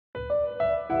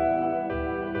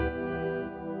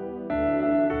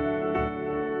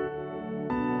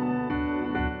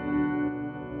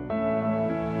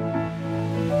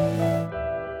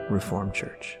Reformed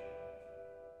Church.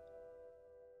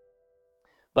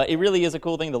 But it really is a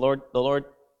cool thing. The Lord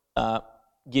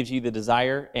gives you the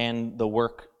desire and the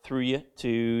work through you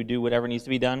to do whatever needs to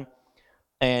be done.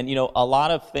 And, a lot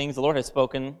of things, the Lord has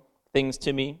spoken things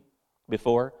to me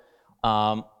before.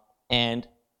 And,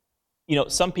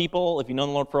 some people, if you've known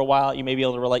the Lord for a while, you may be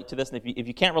able to relate to this. And if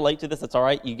you can't relate to this, that's all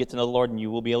right. You get to know the Lord and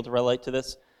you will be able to relate to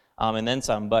this, and then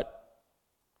some. But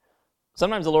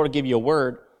sometimes the Lord will give you a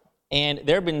word. And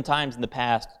there have been times in the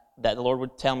past that the Lord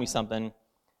would tell me something.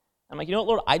 I'm like,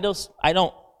 Lord, I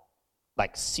don't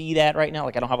see that right now.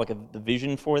 I don't have the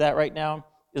vision for that right now.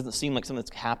 It doesn't seem like something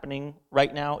that's happening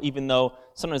right now, even though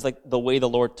sometimes the way the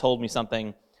Lord told me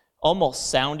something almost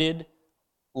sounded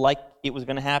like it was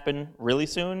going to happen really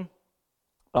soon.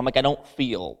 But I'm like, I don't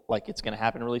feel like it's going to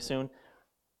happen really soon.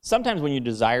 Sometimes when your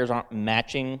desires aren't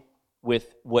matching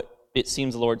with what it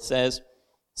seems the Lord says,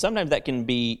 sometimes that can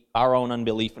be our own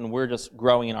unbelief, and we're just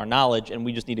growing in our knowledge, and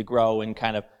we just need to grow and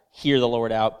kind of hear the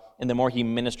Lord out. And the more He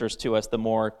ministers to us, the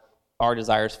more our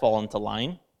desires fall into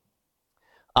line.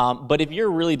 But if you're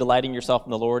really delighting yourself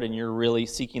in the Lord and you're really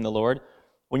seeking the Lord,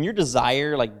 when your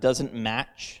desire doesn't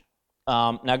match,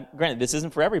 now granted, this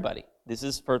isn't for everybody. This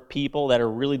is for people that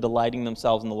are really delighting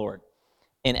themselves in the Lord.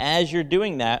 And as you're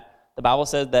doing that, the Bible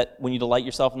says that when you delight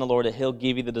yourself in the Lord, that He'll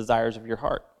give you the desires of your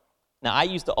heart. Now, I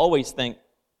used to always think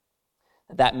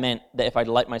that meant that if I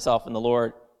delight myself in the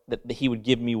Lord, that He would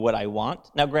give me what I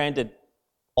want. Now, granted,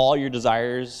 all your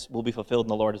desires will be fulfilled in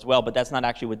the Lord as well, but that's not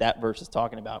actually what that verse is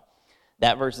talking about.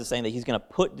 That verse is saying that He's going to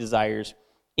put desires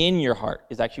in your heart,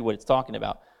 is actually what it's talking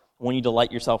about, when you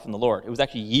delight yourself in the Lord. It was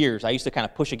actually years. I used to kind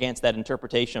of push against that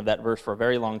interpretation of that verse for a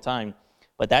very long time,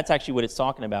 but that's actually what it's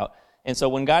talking about. And so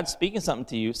when God's speaking something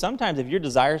to you, sometimes if your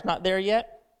desire's not there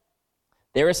yet,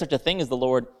 there is such a thing as the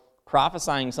Lord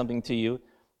prophesying something to you,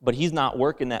 but He's not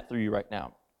working that through you right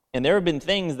now. And there have been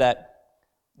things that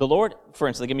the Lord, for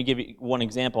instance, let me give you one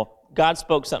example. God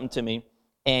spoke something to me,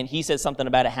 and He said something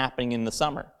about it happening in the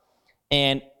summer.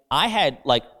 And I had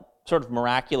sort of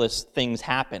miraculous things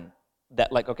happen that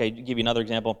okay, to give you another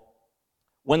example.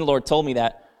 When the Lord told me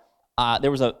that,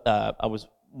 there was I was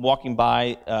walking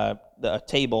by the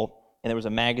table, and there was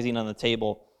a magazine on the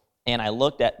table, and I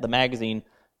looked at the magazine,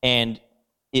 and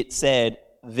it said,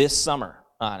 "This summer"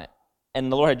 on it.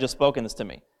 And the Lord had just spoken this to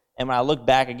me. And when I looked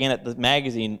back again at the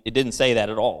magazine, it didn't say that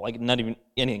at all, not even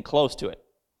anything close to it.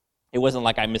 It wasn't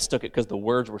like I mistook it because the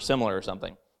words were similar or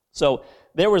something. So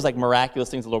there was miraculous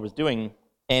things the Lord was doing,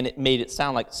 and it made it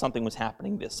sound like something was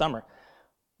happening this summer,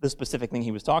 the specific thing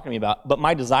He was talking to me about. But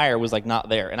my desire was not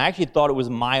there. And I actually thought it was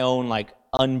my own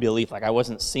unbelief, I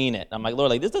wasn't seeing it. I'm like,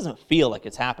 Lord, this doesn't feel like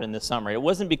it's happening this summer. It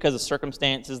wasn't because of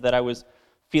circumstances that I was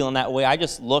feeling that way. I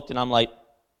just looked and I'm like,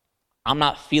 I'm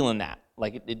not feeling that.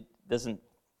 It doesn't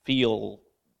feel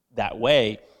that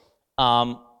way.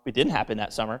 It didn't happen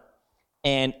that summer.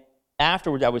 And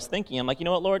afterwards I was thinking, I'm like, you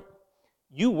know what, Lord?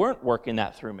 You weren't working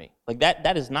that through me.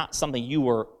 That is not something you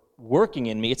were working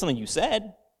in me. It's something you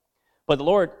said. But the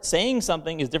Lord saying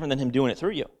something is different than Him doing it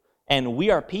through you. And we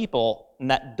are people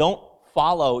that don't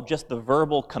follow just the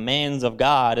verbal commands of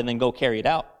God and then go carry it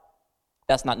out.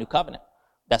 That's not New Covenant.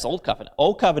 That's Old Covenant.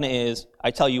 Old Covenant is,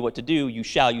 I tell you what to do, you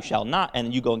shall not,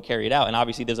 and you go and carry it out. And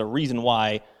obviously there's a reason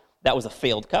why that was a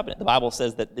failed covenant. The Bible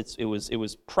says that it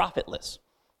was profitless,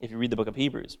 if you read the book of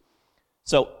Hebrews.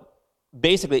 So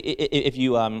basically, if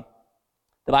you the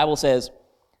Bible says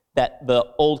that the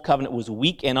Old Covenant was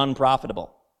weak and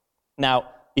unprofitable.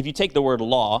 Now, if you take the word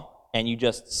law and you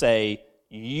just say,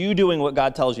 you doing what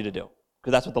God tells you to do,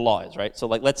 because that's what the law is, right? So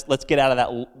let's get out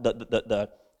of that the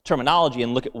terminology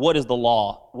and look at what is the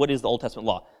law, what is the Old Testament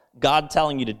law. God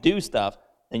telling you to do stuff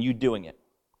and you doing it.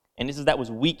 And that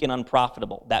was weak and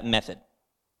unprofitable, that method.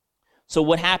 So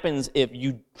what happens if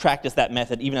you practice that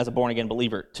method even as a born-again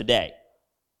believer today?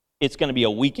 It's going to be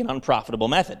a weak and unprofitable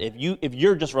method. If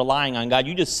you're just relying on God,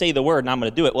 you just say the word and I'm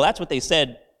going to do it. Well, that's what they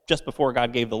said just before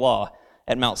God gave the law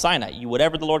at Mount Sinai.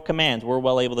 Whatever the Lord commands, we're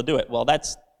well able to do it. Well,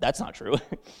 that's not true,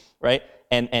 right?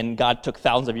 And God took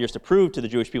thousands of years to prove to the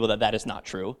Jewish people that is not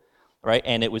true, right?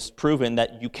 And it was proven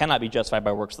that you cannot be justified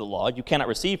by works of the law. You cannot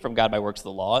receive from God by works of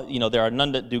the law. There are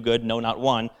none that do good, no, not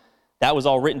one. That was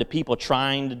all written to people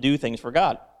trying to do things for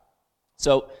God.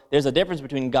 So there's a difference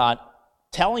between God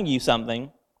telling you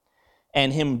something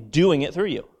and Him doing it through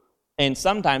you. And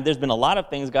sometimes there's been a lot of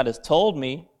things God has told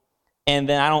me, and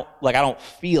then I don't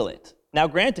feel it. Now,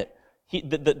 granted,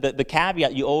 the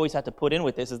caveat you always have to put in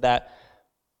with this is that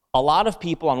a lot of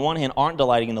people, on one hand, aren't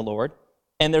delighting in the Lord,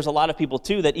 and there's a lot of people,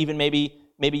 too, that even maybe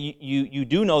you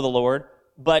do know the Lord,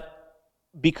 but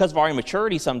because of our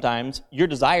immaturity sometimes, your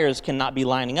desires cannot be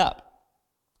lining up.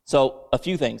 So, a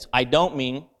few things. I don't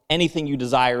mean, anything you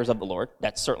desire is of the Lord.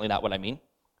 That's certainly not what I mean.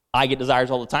 I get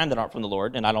desires all the time that aren't from the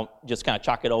Lord, and I don't just kind of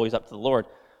chalk it always up to the Lord.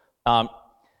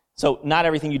 So not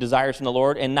everything you desire is from the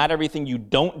Lord, and not everything you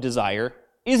don't desire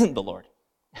isn't the Lord.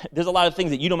 There's a lot of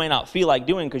things that you may not feel like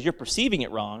doing because you're perceiving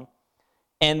it wrong,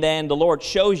 and then the Lord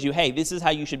shows you, hey, this is how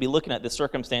you should be looking at this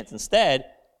circumstance instead,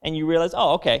 and you realize,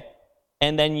 oh, okay.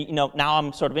 And then, now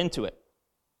I'm sort of into it.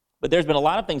 But there's been a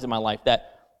lot of things in my life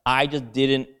that I just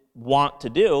didn't want to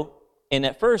do, and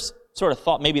at first sort of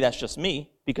thought maybe that's just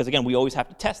me, because again, we always have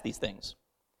to test these things.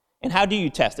 And how do you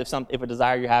test if a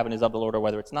desire you're having is of the Lord or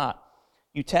whether it's not?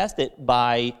 You test it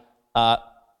by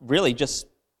really just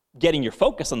getting your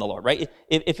focus on the Lord, right?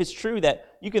 If it's true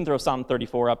that you can throw Psalm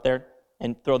 34 up there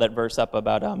and throw that verse up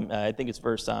about, I think it's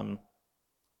verse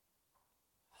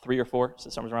 3 or 4, so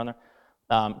somewhere around there.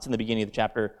 It's in the beginning of the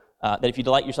chapter, that if you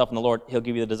delight yourself in the Lord, he'll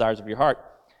give you the desires of your heart.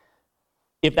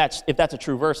 If that's a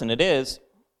true verse, and it is,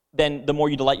 then the more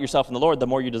you delight yourself in the Lord, the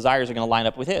more your desires are going to line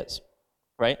up with his,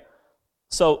 right?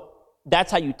 So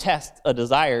that's how you test a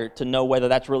desire to know whether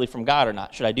that's really from God or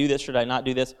not. Should I do this? Should I not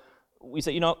do this? We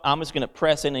say, I'm just going to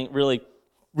press in and really,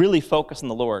 really focus on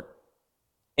the Lord.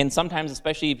 And sometimes,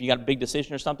 especially if you got a big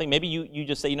decision or something, maybe you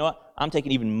just say, you know what, I'm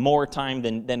taking even more time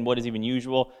than what is even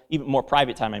usual, even more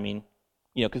private time, I mean,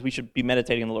 because we should be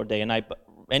meditating on the Lord day and night,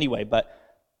 but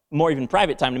more even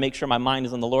private time to make sure my mind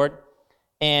is on the Lord.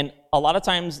 And a lot of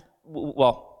times,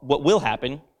 what will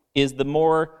happen is the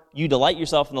more you delight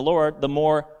yourself in the Lord, the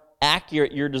more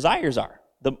accurate your desires are,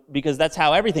 because that's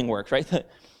how everything works, right?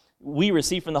 We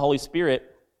receive from the Holy Spirit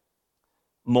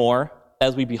more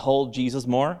as we behold Jesus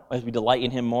more, as we delight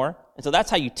in him more. And so that's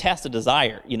how you test a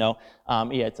desire,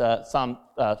 It's Psalm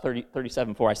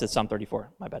 37:4. I said Psalm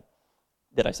 34, my bad.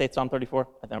 Did I say Psalm 34?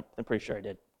 I'm pretty sure I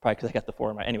did, probably because I got the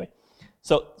 4 in my, anyway.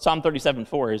 So Psalm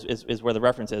 37:4 is where the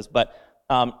reference is, but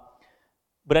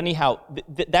anyhow,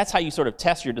 that's how you sort of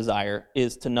test your desire,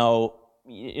 is to know,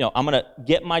 I'm going to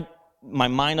get my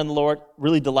mind on the Lord,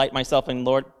 really delight myself in the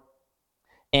Lord.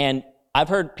 And I've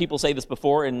heard people say this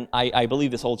before, and I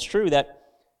believe this holds true, that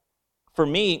for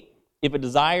me, if a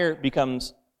desire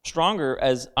becomes stronger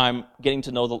as I'm getting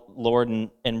to know the Lord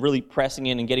and really pressing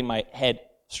in and getting my head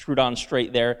screwed on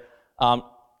straight there,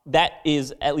 that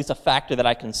is at least a factor that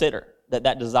I consider,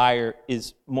 that desire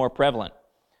is more prevalent.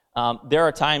 There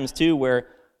are times, too, where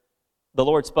the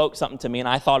Lord spoke something to me, and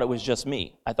I thought it was just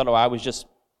me. I thought,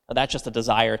 that's just a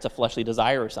desire. It's a fleshly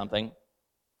desire or something.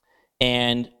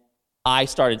 And I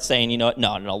started saying, no,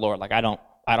 Lord, I don't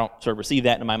sort of receive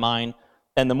that into my mind.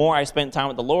 And the more I spent time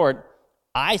with the Lord,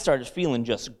 I started feeling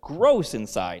just gross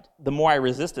inside. The more I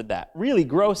resisted that, really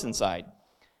gross inside.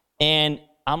 And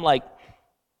I'm like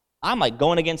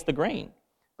going against the grain.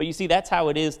 But you see, that's how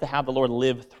it is to have the Lord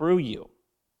live through you.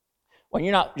 When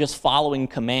you're not just following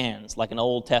commands like an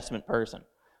Old Testament person,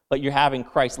 but you're having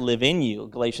Christ live in you,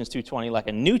 Galatians 2:20, like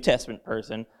a New Testament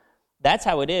person, that's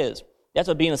how it is. That's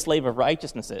what being a slave of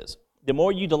righteousness is. The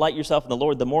more you delight yourself in the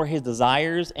Lord, the more his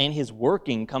desires and his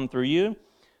working come through you,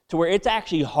 to where it's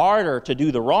actually harder to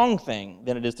do the wrong thing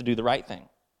than it is to do the right thing.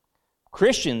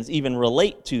 Christians even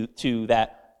relate to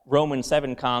that Romans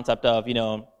 7 concept of,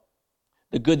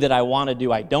 the good that I want to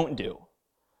do, I don't do.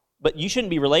 But you shouldn't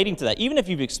be relating to that. Even if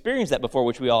you've experienced that before,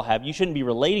 which we all have, you shouldn't be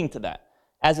relating to that.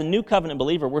 As a new covenant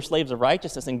believer, we're slaves of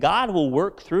righteousness, and God will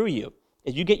work through you.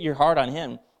 As you get your heart on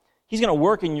him, he's going to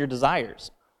work in your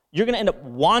desires. You're going to end up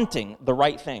wanting the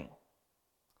right thing.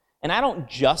 And I don't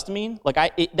just mean,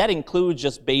 that includes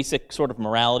just basic sort of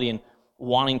morality and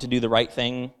wanting to do the right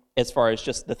thing as far as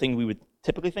just the thing we would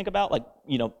typically think about,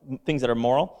 things that are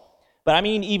moral. But I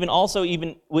mean even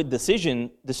with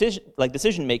decision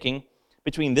making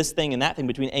between this thing and that thing,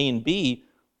 between A and B,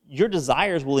 your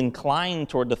desires will incline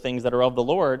toward the things that are of the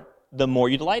Lord the more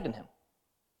you delight in him.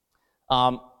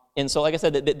 And so, like I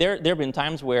said, there have been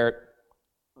times where,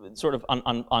 sort of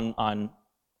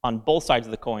on both sides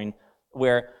of the coin,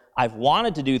 where I've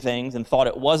wanted to do things and thought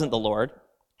it wasn't the Lord,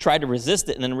 tried to resist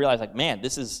it, and then realized, man,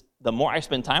 this is, the more I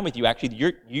spend time with you, actually,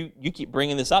 you keep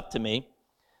bringing this up to me.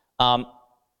 And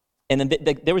then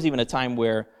there was even a time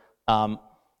where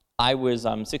I was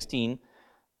 16,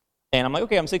 and I'm like,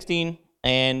 okay, I'm 16,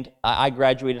 and I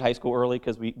graduated high school early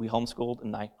because we homeschooled,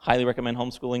 and I highly recommend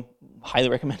homeschooling. Highly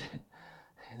recommend it.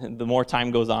 The more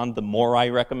time goes on, the more I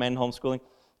recommend homeschooling.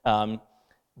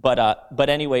 But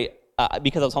anyway,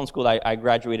 because I was homeschooled, I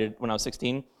graduated when I was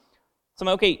 16. So I'm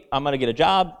like, okay, I'm going to get a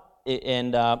job,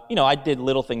 and I did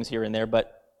little things here and there,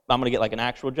 but I'm going to get an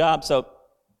actual job. So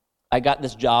I got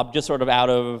this job just sort of out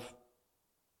of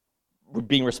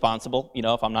being responsible.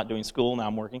 If I'm not doing school, now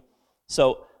I'm working.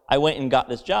 So I went and got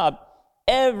this job.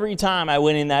 Every time I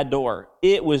went in that door,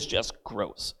 it was just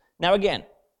gross. Now again,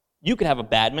 you could have a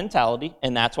bad mentality,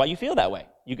 and that's why you feel that way.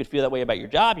 You could feel that way about your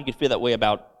job. You could feel that way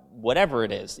about whatever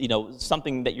it is,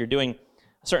 something that you're doing,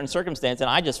 a certain circumstance, and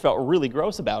I just felt really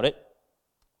gross about it.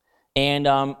 And,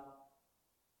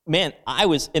 man,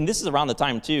 and this is around the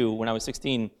time, too, when I was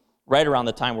 16, right around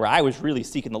the time where I was really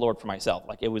seeking the Lord for myself.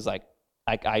 Like, it was like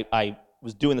I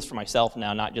was doing this for myself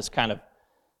now, not just kind of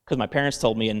because my parents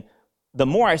told me. And the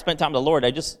more I spent time with the Lord,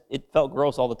 it felt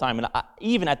gross all the time. And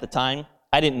even at the time,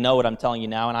 I didn't know what I'm telling you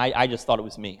now, and I just thought it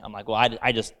was me. I'm like, well,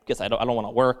 I just guess I don't want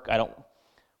to work.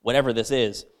 Whatever this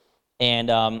is.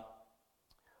 And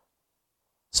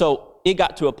so it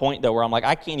got to a point, though, where I'm like,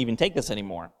 I can't even take this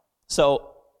anymore.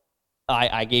 So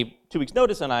I gave 2 weeks'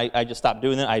 notice, and I just stopped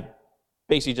doing it. I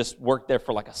basically just worked there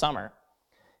for like a summer.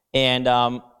 And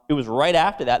it was right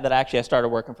after that I started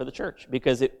working for the church,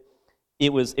 because it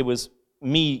was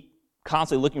me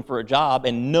constantly looking for a job,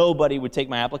 and nobody would take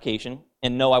my application.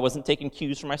 And no, I wasn't taking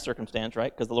cues from my circumstance,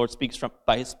 right? Because the Lord speaks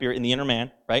by His Spirit in the inner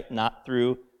man, right? Not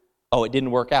through, it didn't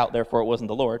work out, therefore it wasn't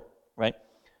the Lord, right?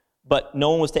 But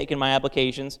no one was taking my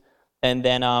applications. And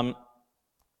then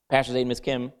Pastor Zay and Miss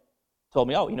Kim told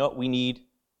me, you know what, we need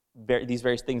these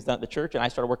various things done at the church. And I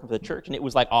started working for the church, and it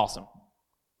was like awesome.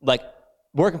 Like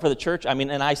working for the church,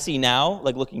 and I see now,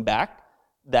 like looking back,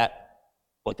 that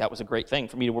was a great thing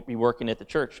for me to be working at the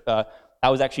church. I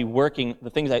was actually working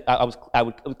the things I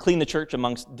would clean the church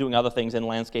amongst doing other things and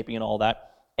landscaping and all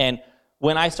that. And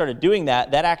when I started doing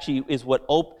that actually is what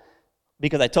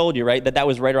because I told you, right, that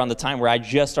was right around the time where I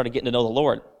just started getting to know the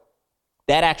Lord.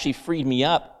 That actually freed me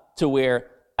up to where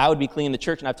I would be cleaning the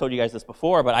church, and I've told you guys this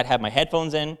before, but I'd have my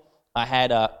headphones in. I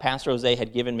had Pastor Jose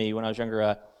had given me when I was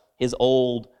younger his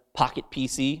old pocket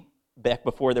PC back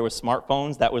before there was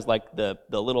smartphones. That was like the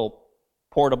little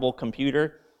portable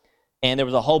computer. And there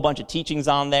was a whole bunch of teachings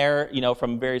on there,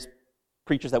 from various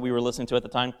preachers that we were listening to at the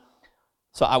time.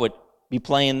 So I would be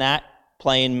playing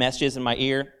messages in my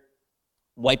ear,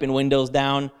 wiping windows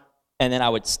down, and then I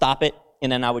would stop it,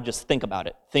 and then I would just think about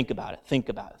it.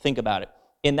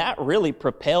 And that really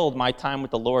propelled my time with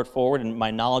the Lord forward, and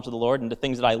my knowledge of the Lord, and the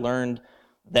things that I learned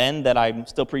then that I'm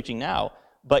still preaching now.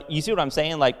 But you see what I'm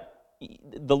saying? Like,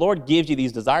 the Lord gives you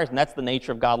these desires, and that's the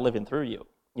nature of God living through you.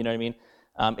 You know what I mean?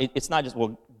 It's not just,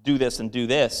 do this and do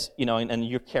this, and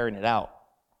you're carrying it out.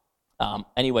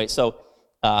 Anyway, so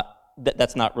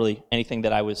that's not really anything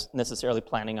that I was necessarily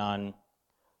planning on.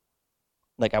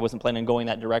 Like, I wasn't planning on going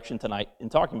that direction tonight in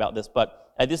talking about this,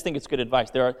 but I just think it's good advice.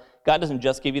 God doesn't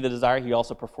just give you the desire, He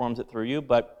also performs it through you,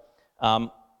 but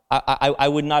I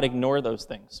would not ignore those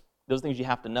things. Those things you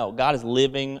have to know. God is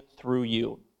living through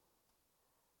you.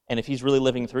 And if He's really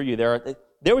living through you,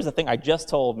 there was a thing I just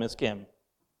told Miss Kim,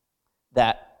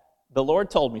 that the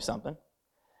Lord told me something,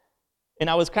 and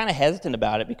I was kind of hesitant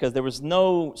about it because there was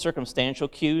no circumstantial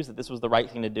cues that this was the right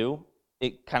thing to do.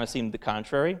 It kind of seemed the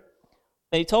contrary.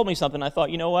 And He told me something, I thought,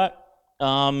 you know what,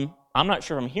 I'm not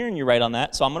sure if I'm hearing you right on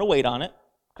that, so I'm going to wait on it,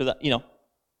 because,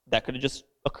 that could have just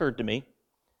occurred to me.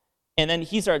 And then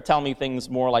He started telling me things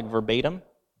more like verbatim,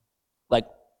 like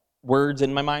words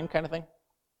in my mind kind of thing.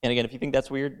 And again, if you think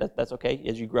that's weird, that's okay.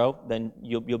 As you grow, then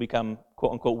you'll become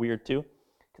quote-unquote weird too,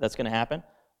 because that's going to happen.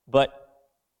 But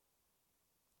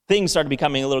things started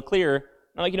becoming a little clearer.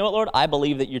 I'm like, you know what, Lord? I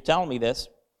believe that you're telling me this.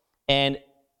 And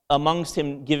amongst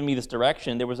Him giving me this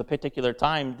direction, there was a particular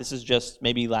time, this is just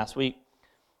maybe last week,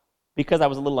 because I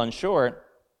was a little unsure,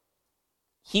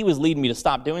 He was leading me to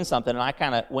stop doing something, and I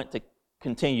kind of went to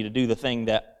continue to do the thing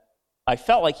that I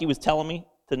felt like He was telling me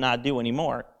to not do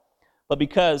anymore. But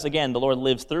because, again, the Lord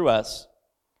lives through us,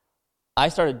 I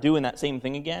started doing that same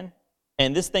thing again.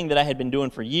 And this thing that I had been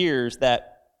doing for years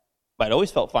that I'd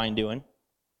always felt fine doing,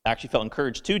 actually felt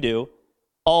encouraged to do,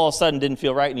 all of a sudden didn't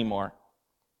feel right anymore.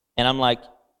 And I'm like,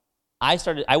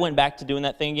 I went back to doing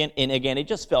that thing again, and again, it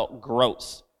just felt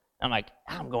gross. I'm like,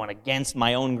 I'm going against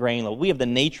my own grain. We have the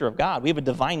nature of God. We have a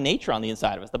divine nature on the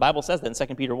inside of us. The Bible says that in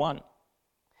 2 Peter 1.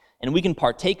 And we can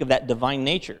partake of that divine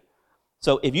nature.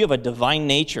 So if you have a divine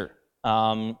nature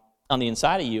on the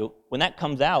inside of you, when that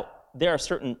comes out, there are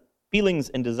certain feelings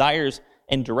and desires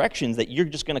and directions that you're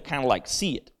just going to kind of like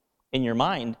see it in your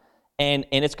mind, and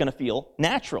it's going to feel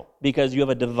natural because you have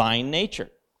a divine nature.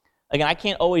 Again, I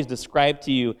can't always describe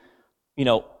to you,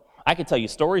 I can tell you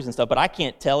stories and stuff, but I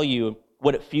can't tell you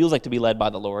what it feels like to be led by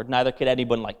the Lord. Neither could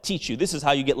anyone teach you, this is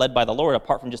how you get led by the Lord,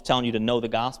 apart from just telling you to know the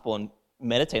gospel and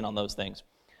meditate on those things.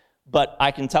 But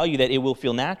I can tell you that it will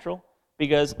feel natural,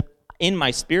 because in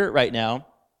my spirit right now,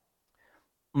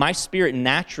 my spirit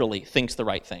naturally thinks the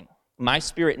right thing. My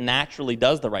spirit naturally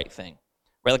does the right thing.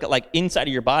 Right? Like inside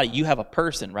of your body, you have a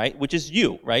person, right? Which is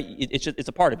you, right? It's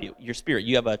a part of you, your spirit.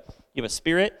 You have a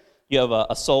spirit, you have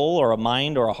a soul or a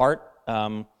mind or a heart.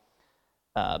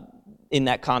 in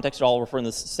that context, they're all referring to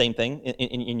the same thing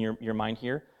in your mind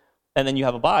here. And then you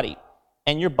have a body.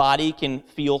 And your body can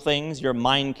feel things. Your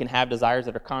mind can have desires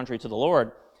that are contrary to the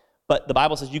Lord. But the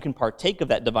Bible says you can partake of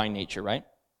that divine nature, right?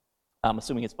 I'm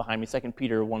assuming it's behind me, 2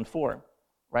 Peter 1:4,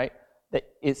 right? That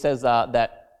it says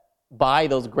that by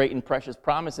those great and precious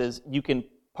promises, you can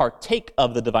partake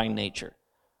of the divine nature.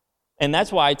 And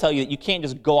that's why I tell you that you can't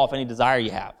just go off any desire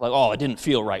you have. Like, oh, it didn't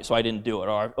feel right, so I didn't do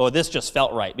it. Or this just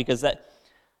felt right. Because that,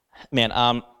 man,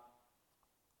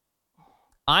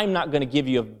 I'm not going to give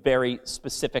you a very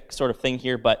specific sort of thing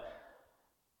here, but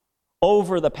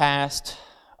over the past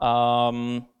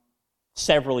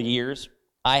several years,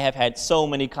 I have had so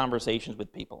many conversations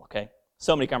with people, okay?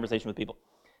 So many conversations with people.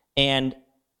 And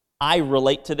I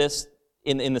relate to this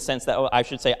in the sense that, I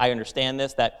should say I understand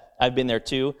this, that I've been there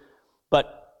too.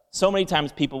 But so many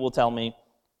times people will tell me,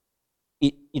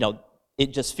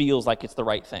 it just feels like it's the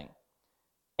right thing.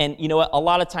 And you know what? A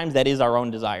lot of times that is our own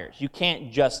desires. You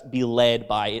can't just be led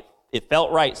by it. It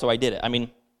felt right, so I did it. I mean,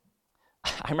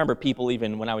 I remember people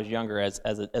even when I was younger as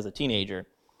a teenager,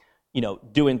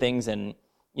 doing things and,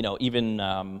 even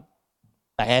I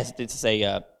hesitate to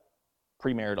say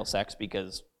premarital sex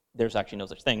because there's actually no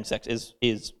such thing. Sex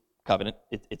is covenant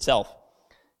itself.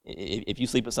 If you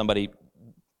sleep with somebody,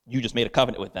 you just made a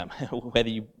covenant with them. Whether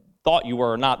you thought you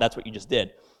were or not, that's what you just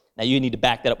did. Now, you need to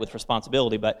back that up with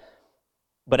responsibility, but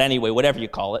anyway, whatever you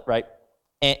call it, right?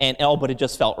 But it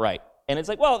just felt right. And it's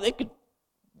like, well, it could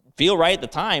feel right at the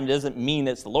time. It doesn't mean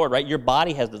it's the Lord, right? Your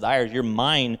body has desires. Your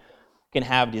mind can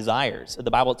have desires.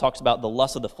 The Bible talks about the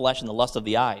lust of the flesh and the lust of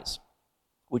the eyes,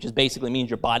 which is basically means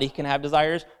your body can have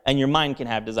desires and your mind can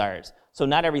have desires. So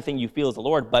not everything you feel is the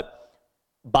Lord, but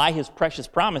by his precious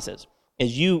promises,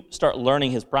 as you start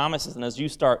learning his promises and as you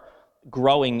start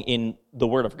growing in the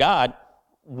Word of God,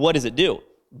 what does it do?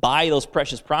 By those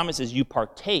precious promises, you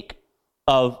partake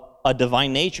of a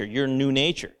divine nature, your new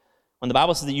nature. When the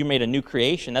Bible says that you made a new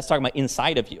creation, that's talking about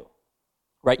inside of you,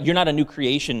 right? You're not a new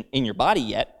creation in your body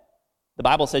yet. The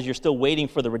Bible says you're still waiting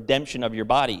for the redemption of your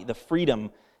body, the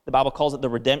freedom. The Bible calls it the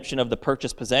redemption of the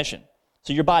purchased possession.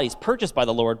 So your body's purchased by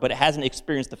the Lord, but it hasn't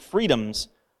experienced the freedoms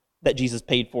that Jesus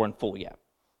paid for in full yet.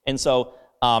 And so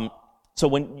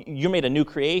when you're made a new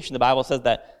creation, the Bible says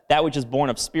that which is born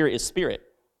of spirit is spirit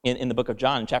in the book of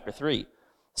John in chapter 3.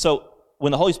 So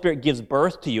when the Holy Spirit gives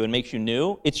birth to you and makes you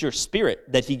new, it's your spirit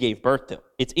that he gave birth to.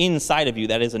 It's inside of you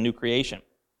that is a new creation.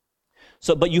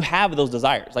 So, but you have those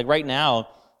desires. Like right now,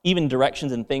 even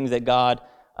directions and things that God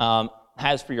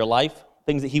has for your life,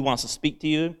 things that he wants to speak to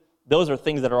you, those are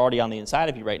things that are already on the inside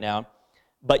of you right now.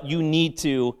 But you need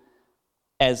to,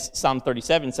 as Psalm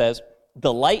 37 says,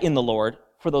 delight in the Lord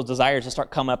for those desires to start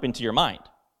coming up into your mind,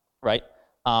 right?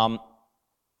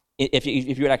 If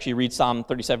you would actually read Psalm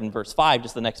 37, verse 5,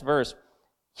 just the next verse,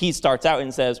 he starts out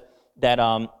and says that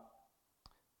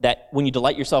when you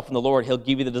delight yourself in the Lord, he'll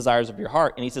give you the desires of your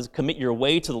heart. And he says, commit your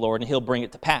way to the Lord, and he'll bring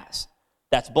it to pass.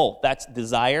 That's both. That's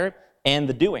desire and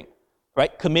the doing,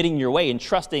 right? Committing your way and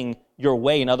trusting your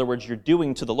way. In other words, you're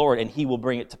doing to the Lord, and he will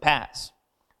bring it to pass.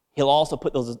 He'll also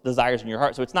put those desires in your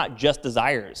heart. So it's not just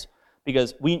desires,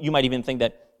 because you might even think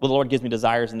that, well, the Lord gives me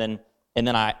desires, and then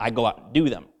I go out and do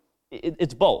them.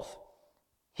 It's both.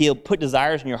 He'll put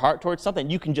desires in your heart towards something,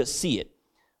 you can just see it.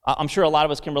 I'm sure a lot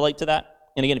of us can relate to that.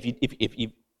 And again,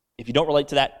 if you don't relate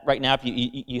to that right now, if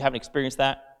you haven't experienced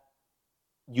that,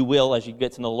 you will as you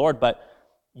get to know the Lord. But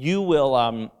you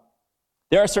will.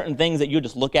 There are certain things that you'll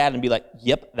just look at and be like,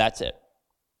 "Yep, that's it."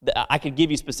 I could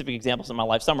give you specific examples in my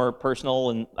life. Some are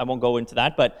personal, and I won't go into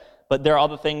that. But there are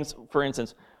other things. For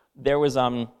instance, there was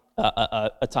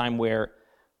a time where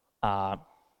I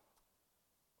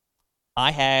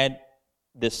had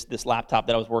this laptop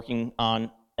that I was working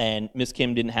on, and Miss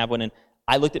Kim didn't have one, and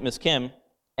I looked at Miss Kim,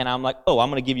 and I'm like, oh, I'm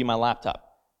going to give you my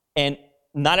laptop. And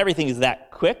not everything is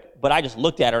that quick, but I just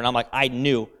looked at her, and I'm like, I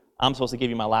knew I'm supposed to give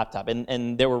you my laptop,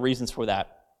 and there were reasons for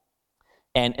that.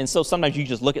 And so sometimes you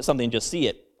just look at something and just see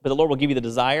it, but the Lord will give you the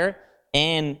desire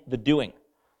and the doing.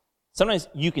 Sometimes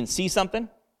you can see something,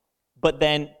 but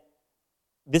then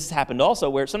this has happened also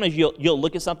where sometimes you'll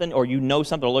look at something or you know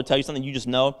something, or the Lord tell you something, you just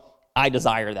know, I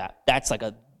desire that. That's like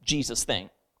a Jesus thing.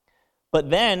 But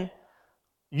then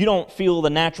you don't feel the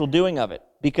natural doing of it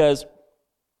because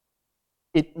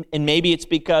and maybe it's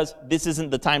because this isn't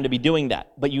the time to be doing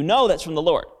that. But you know that's from the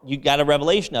Lord. You got a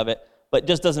revelation of it, but it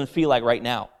just doesn't feel like right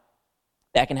now.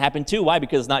 That can happen too. Why?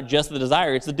 Because it's not just the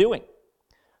desire, it's the doing.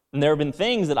 And there have been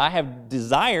things that I have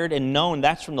desired and known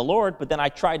that's from the Lord, but then I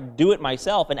tried to do it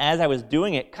myself, and as I was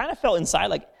doing it, kind of felt inside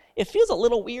like, it feels a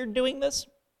little weird doing this.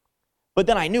 But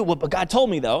then I knew, well, but God told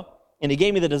me though, and he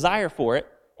gave me the desire for it,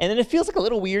 and then it feels like a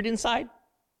little weird inside.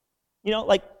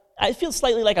 Like I feel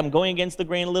slightly like I'm going against the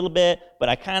grain a little bit, but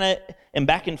I kind of am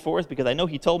back and forth because I know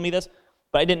he told me this,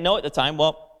 but I didn't know at the time.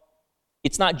 Well,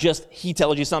 it's not just he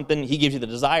tells you something, he gives you the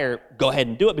desire, go ahead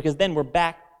and do it, because then we're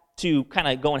back to kind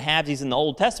of going halvesies in the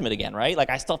Old Testament again, right? Like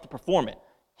I still have to perform it.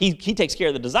 He takes care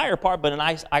of the desire part, but then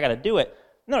I got to do it.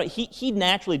 No, he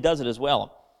naturally does it as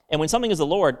well. And when something is the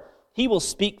Lord, he will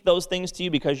speak those things to you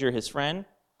because you're his friend.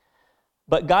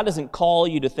 But God doesn't call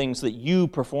you to things so that you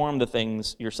perform the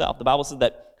things yourself. The Bible says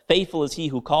that faithful is he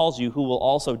who calls you, who will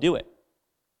also do it.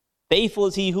 Faithful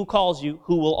is he who calls you,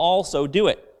 who will also do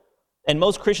it. And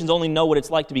most Christians only know what it's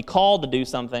like to be called to do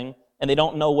something, and they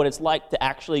don't know what it's like to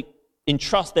actually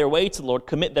entrust their way to the Lord,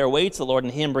 commit their way to the Lord,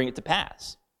 and him bring it to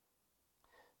pass.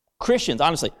 Christians,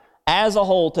 honestly, as a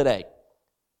whole today,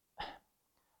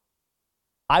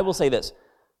 I will say this.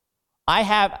 I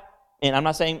have, and I'm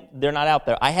not saying they're not out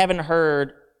there, I haven't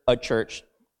heard a church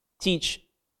teach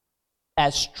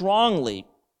as strongly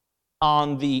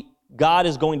on the God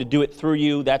is going to do it through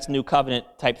you, that's new covenant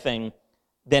type thing,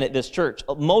 than at this church.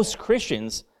 Most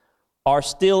Christians are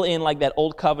still in like that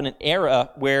old covenant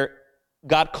era where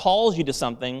God calls you to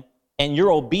something and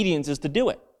your obedience is to do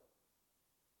it.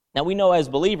 Now we know as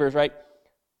believers, right,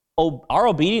 our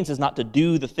obedience is not to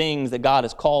do the things that God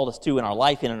has called us to in our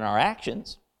life and in our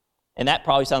actions. And that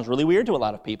probably sounds really weird to a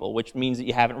lot of people, which means that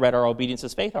you haven't read our Obedience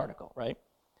is Faith article, right?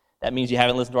 That means you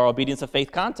haven't listened to our Obedience of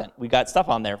Faith content. We got stuff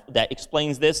on there that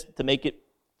explains this to make it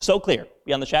so clear,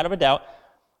 beyond the shadow of a doubt.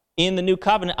 In the new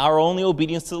covenant, our only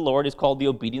obedience to the Lord is called the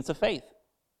obedience of faith.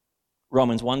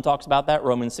 Romans 1 talks about that.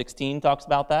 Romans 16 talks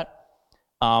about that.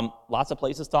 Lots of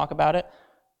places talk about it.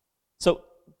 So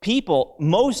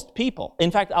most people, in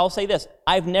fact, I'll say this,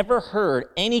 I've never heard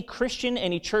any Christian,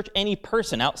 any church, any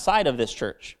person outside of this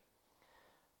church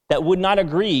that would not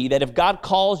agree that if God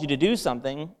calls you to do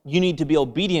something, you need to be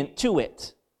obedient to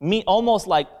it. Almost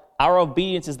like our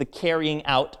obedience is the carrying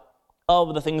out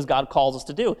of the things God calls us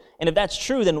to do. And if that's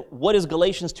true, then what is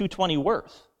Galatians 2:20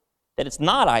 worth? That it's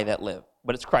not I that live,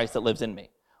 but it's Christ that lives in me.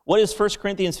 What is 1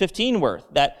 Corinthians 15 worth?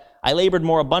 That I labored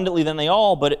more abundantly than they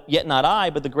all, but yet not I,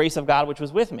 but the grace of God which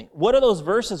was with me. What are those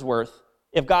verses worth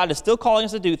if God is still calling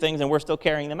us to do things and we're still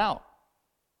carrying them out?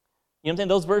 You know what I'm saying?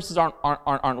 Those verses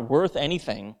aren't worth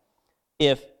anything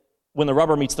if when the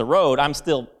rubber meets the road, I'm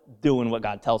still doing what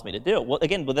God tells me to do. Well,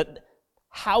 again,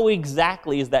 how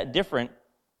exactly is that different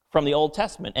from the Old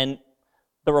Testament? And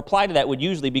the reply to that would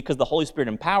usually be because the Holy Spirit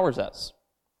empowers us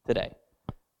today.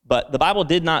 But the Bible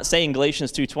did not say in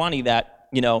Galatians 2:20 that,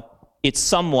 it's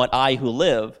somewhat I who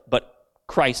live, but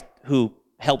Christ who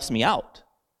helps me out.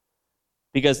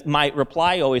 Because my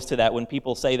reply always to that when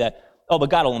people say that, oh,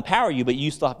 but God will empower you, but you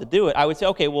still have to do it, I would say,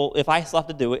 okay, well, if I still have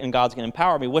to do it and God's going to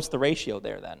empower me, what's the ratio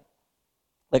there then?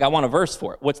 Like, I want a verse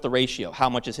for it. What's the ratio? How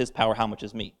much is his power? How much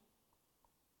is me?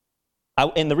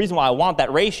 And the reason why I want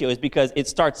that ratio is because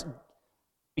it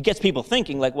gets people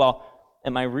thinking, like, well,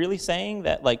 am I really saying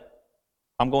that, like,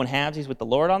 I'm going halvesies with the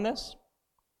Lord on this?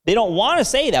 They don't want to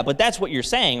say that, but that's what you're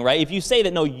saying, right? If you say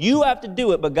that, no, you have to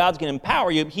do it, but God's going to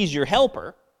empower you, he's your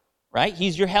helper, right?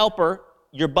 He's your helper,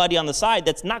 your buddy on the side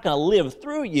that's not going to live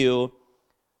through you.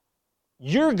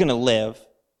 You're going to live,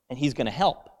 and he's going to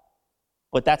help.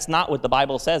 But that's not what the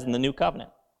Bible says in the New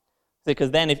Covenant. Because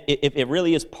then if it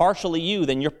really is partially you,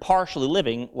 then you're partially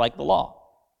living like the law.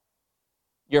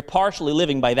 You're partially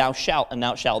living by thou shalt and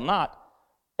thou shalt not,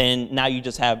 and now you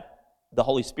just have the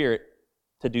Holy Spirit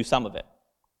to do some of it,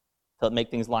 to make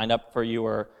things line up for you,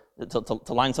 or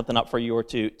to line something up for you, or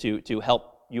to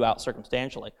help you out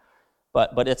circumstantially.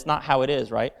 But it's not how it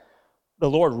is, right? The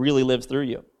Lord really lives through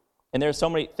you. And there's so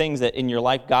many things that in your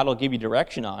life God will give you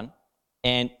direction on,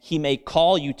 and he may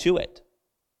call you to it.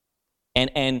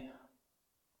 And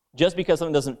just because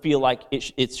something doesn't feel like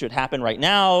it should happen right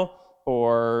now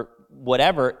or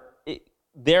whatever,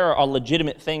 there are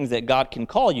legitimate things that God can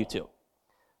call you to.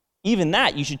 Even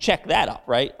that, you should check that up,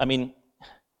 right? I mean,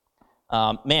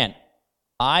 when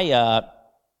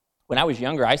I was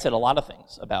younger, I said a lot of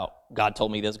things about God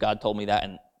told me this, God told me that,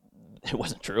 and it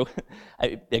wasn't true.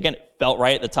 Again, it felt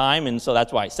right at the time, and so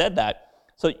that's why I said that.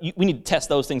 So we need to test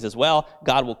those things as well.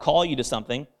 God will call you to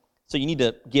something, so you need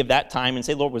to give that time and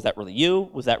say, Lord, was that really you?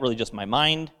 Was that really just my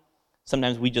mind?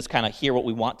 Sometimes we just kind of hear what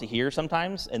we want to hear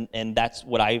sometimes, and that's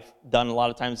what I've done a lot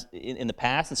of times in the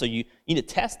past, and so you need to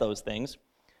test those things.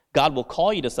 God will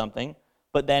call you to something,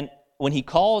 but then when he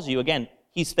calls you, again,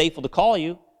 he's faithful to call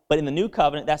you, but in the new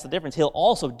covenant, that's the difference. He'll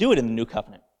also do it in the new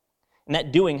covenant. And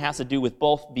that doing has to do with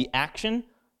both the action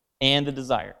and the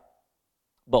desire.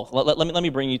 Both. Let me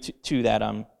bring you to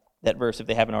that verse if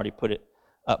they haven't already put it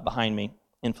up behind me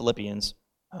in Philippians.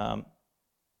 I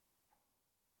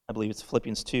believe it's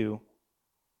Philippians 2.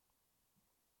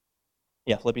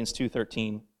 Yeah, Philippians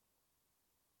 2:13.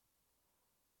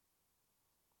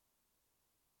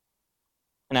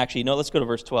 And actually, no, let's go to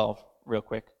verse 12 real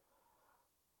quick.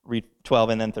 Read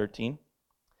 12 and then 13.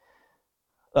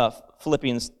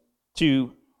 Philippians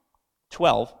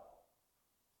 2:12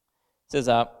 says,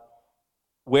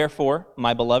 "Wherefore,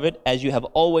 my beloved, as you have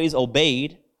always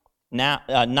obeyed, now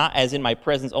not as in my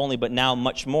presence only, but now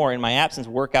much more in my absence,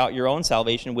 work out your own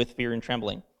salvation with fear and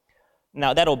trembling."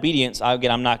 Now, that obedience,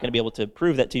 again, I'm not going to be able to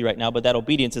prove that to you right now, but that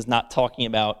obedience is not talking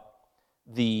about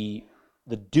the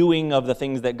doing of the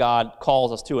things that God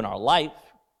calls us to in our life.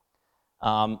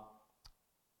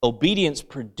 Obedience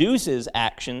produces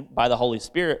action by the Holy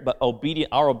Spirit, but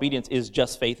our obedience is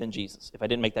just faith in Jesus, if I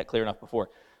didn't make that clear enough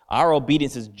before. Our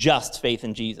obedience is just faith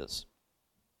in Jesus.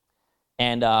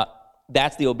 And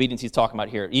that's the obedience he's talking about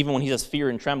here. Even when he says fear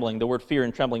and trembling, the word fear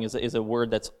and trembling is a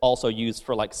word that's also used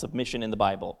for like submission in the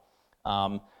Bible.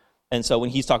 And so when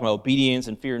he's talking about obedience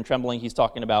and fear and trembling, he's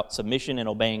talking about submission and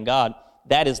obeying God.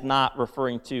 That is not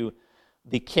referring to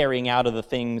the carrying out of the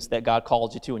things that God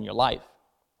calls you to in your life.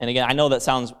 And again, I know that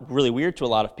sounds really weird to a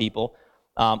lot of people.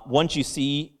 Once you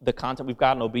see the content we've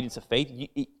got in obedience of faith,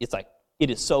 it's like it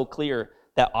is so clear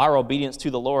that our obedience to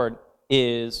the Lord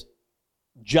is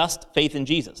just faith in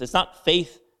Jesus. It's not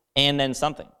faith and then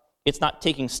something. It's not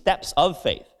taking steps of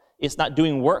faith. It's not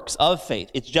doing works of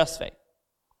faith. It's just faith.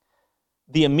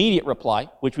 The immediate reply,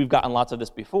 which we've gotten lots of this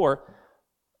before,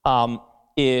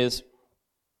 is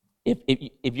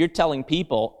if you're telling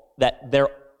people that their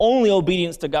only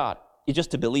obedience to God is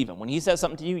just to believe him. When he says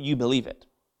something to you, you believe it.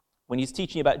 When he's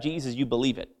teaching you about Jesus, you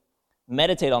believe it.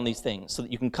 Meditate on these things so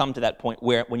that you can come to that point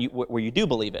where you do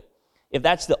believe it. If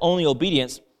that's the only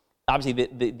obedience, obviously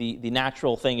the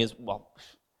natural thing is, well,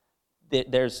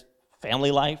 there's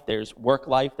family life, there's work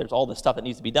life, there's all this stuff that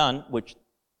needs to be done, which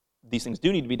these things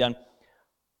do need to be done.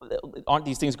 Aren't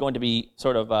these things going to be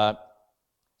sort of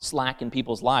slack in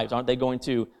people's lives? Aren't they going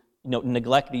to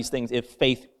neglect these things if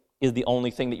faith is the only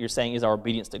thing that you're saying is our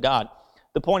obedience to God?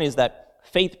 The point is that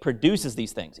faith produces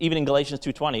these things. Even in Galatians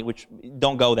 2:20, which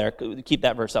don't go there, keep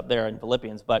that verse up there in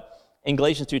Philippians, but in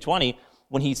Galatians 2:20,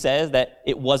 when he says that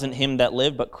it wasn't him that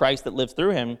lived, but Christ that lived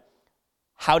through him,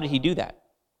 how did he do that?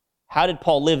 How did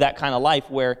Paul live that kind of life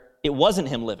where it wasn't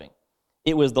him living?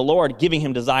 It was the Lord giving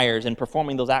him desires and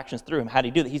performing those actions through him. How did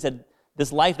he do that? He said,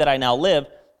 this life that I now live,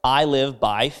 I live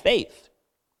by faith.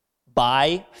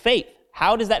 By faith.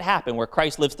 How does that happen where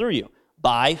Christ lives through you?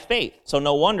 By faith. So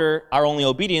no wonder our only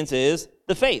obedience is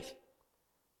the faith.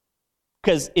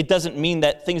 Because it doesn't mean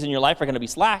that things in your life are going to be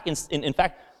slack. In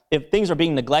fact, if things are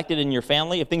being neglected in your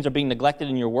family, if things are being neglected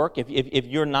in your work, if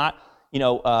you're not,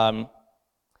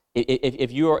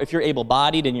 if you're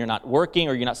able-bodied and you're not working,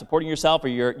 or you're not supporting yourself, or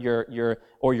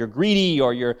you're greedy,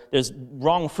 or there's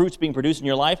wrong fruits being produced in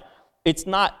your life, it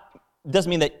doesn't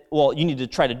mean that, well, you need to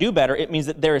try to do better. It means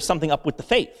that there is something up with the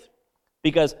faith.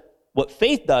 Because what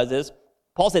faith does is,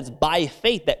 Paul says, by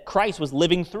faith that Christ was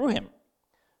living through him.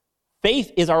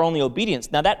 Faith is our only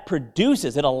obedience. Now that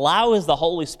it allows the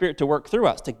Holy Spirit to work through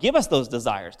us, to give us those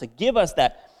desires, to give us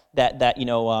that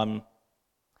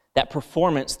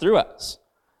performance through us.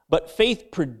 But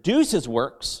faith produces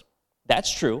works.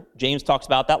 That's true. James talks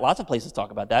about that. Lots of places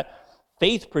talk about that.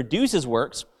 Faith produces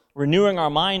works. Renewing our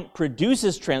mind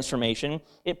produces transformation.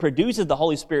 It produces the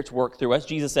Holy Spirit's work through us.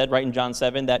 Jesus said right in John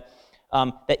 7 that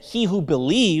he who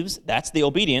believes, that's the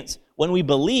obedience, when we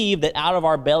believe that out of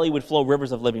our belly would flow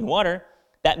rivers of living water,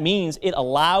 that means it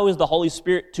allows the Holy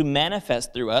Spirit to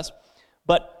manifest through us.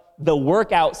 But the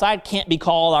work outside can't be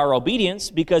called our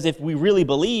obedience, because if we really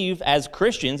believe as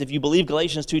Christians, if you believe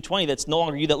Galatians 2:20, that's no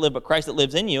longer you that live, but Christ that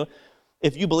lives in you,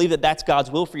 if you believe that that's God's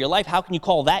will for your life, how can you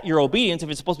call that your obedience if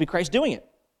it's supposed to be Christ doing it?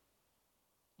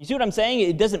 You see what I'm saying?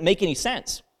 It doesn't make any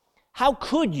sense. How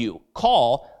could you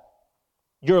call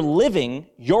your living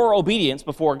your obedience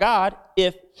before God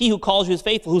if he who calls you is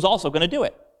faithful, who's also going to do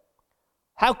it?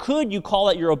 How could you call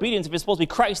it your obedience if it's supposed to be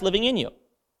Christ living in you?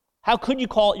 How could you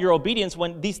call it your obedience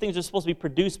when these things are supposed to be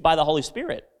produced by the Holy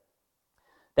Spirit?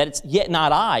 That it's yet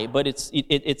not I, but it's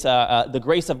the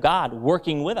grace of God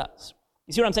working with us.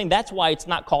 You see what I'm saying? That's why it's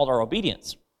not called our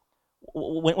obedience.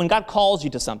 When God calls you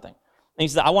to something, and he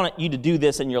says, I want you to do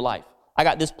this in your life. I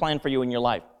got this plan for you in your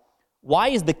life. Why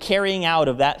is the carrying out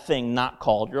of that thing not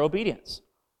called your obedience?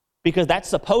 Because that's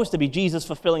supposed to be Jesus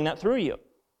fulfilling that through you.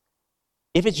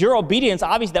 If it's your obedience,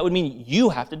 obviously that would mean you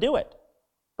have to do it.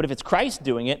 But if it's Christ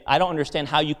doing it, I don't understand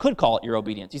how you could call it your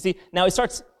obedience. You see, now that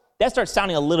starts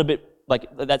sounding a little bit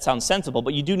like that sounds sensible,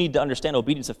 but you do need to understand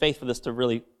obedience of faith for this to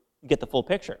really get the full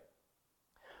picture.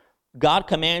 God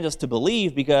commands us to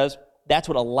believe because that's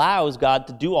what allows God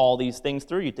to do all these things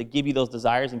through you, to give you those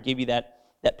desires and give you that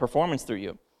that performance through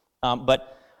you.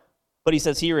 But he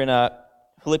says here in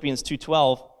Philippians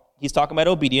 2:12, he's talking about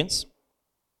obedience,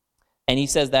 and he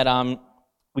says that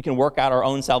we can work out our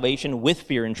own salvation with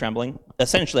fear and trembling.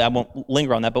 Essentially, I won't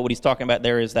linger on that, but what he's talking about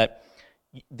there is that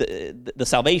the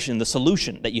salvation, the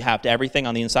solution that you have to everything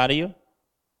on the inside of you,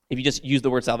 if you just use the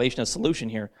word salvation as solution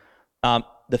here,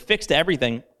 the fix to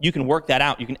everything, you can work that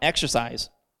out. You can exercise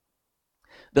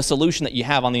the solution that you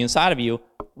have on the inside of you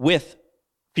with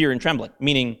fear and trembling,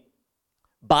 meaning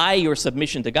by your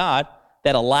submission to God,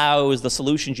 that allows the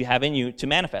solutions you have in you to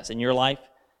manifest in your life,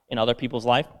 in other people's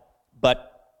life. But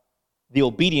the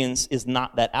obedience is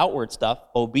not that outward stuff.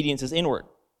 Obedience is inward,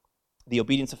 the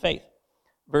obedience of faith.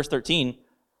 Verse 13,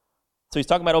 so he's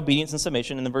talking about obedience and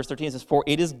submission, and then verse 13 says, for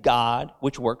it is God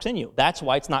which works in you. That's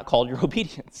why it's not called your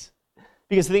obedience.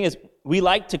 Because the thing is, we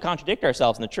like to contradict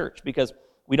ourselves in the church because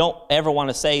we don't ever want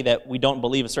to say that we don't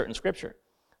believe a certain scripture.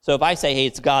 So if I say, hey,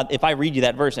 it's God, if I read you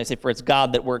that verse and I say, for it's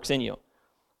God that works in you,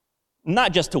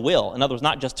 not just to will, in other words,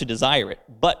 not just to desire it,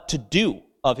 but to do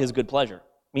of his good pleasure,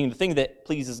 meaning the thing that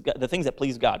pleases God, the things that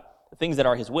please God, the things that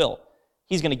are his will.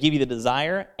 He's going to give you the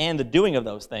desire and the doing of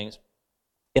those things.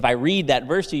 If I read that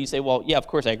verse to you, you say, well, yeah, of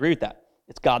course, I agree with that.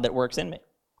 It's God that works in me.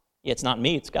 Yeah, it's not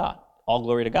me, it's God. All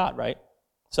glory to God, right?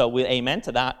 So we amen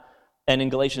to that. And in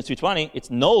Galatians 2:20, it's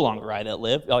no longer I that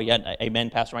live. Oh, yeah, amen,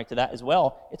 Pastor Mike, to that as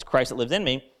well. It's Christ that lives in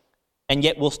me. And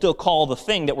yet we'll still call the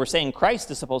thing that we're saying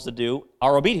Christ is supposed to do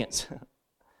our obedience.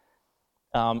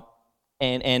 And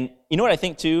you know what I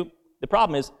think, too? The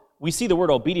problem is we see the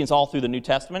word obedience all through the New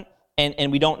Testament,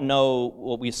 and we don't know,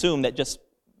 well, we assume that just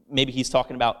maybe he's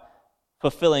talking about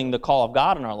fulfilling the call of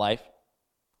God in our life.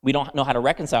 We don't know how to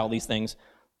reconcile these things.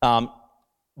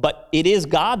 But it is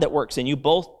God that works in you,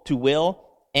 both to will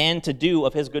and to do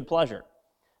of his good pleasure.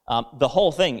 The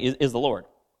whole thing is the Lord.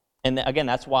 And again,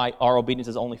 that's why our obedience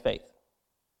is only faith.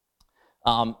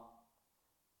 The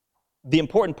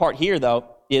important part here, though,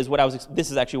 is this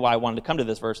is actually why I wanted to come to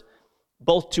this verse,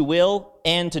 both to will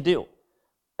and to do.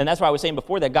 And that's why I was saying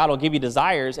before that God will give you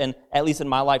desires, and at least in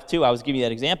my life too, I was giving you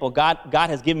that example. God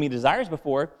has given me desires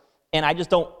before, and I just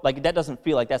don't, that doesn't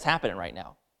feel like that's happening right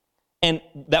now. And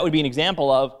that would be an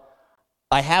example of,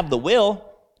 I have the will,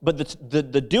 but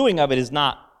the doing of it is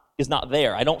not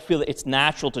there. I don't feel that it's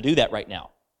natural to do that right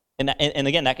now. And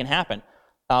again, that can happen.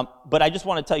 But I just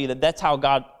want to tell you that that's how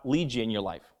God leads you in your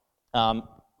life.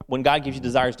 When God gives you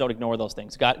desires, don't ignore those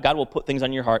things. God will put things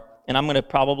on your heart, and I'm going to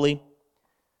probably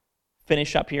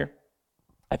finish up here.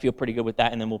 I feel pretty good with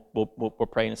that, and then we'll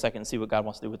pray in a second and see what God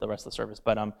wants to do with the rest of the service.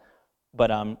 But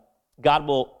God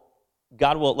will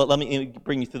let me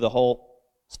bring you through the whole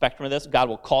spectrum of this. God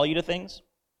will call you to things,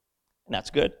 and that's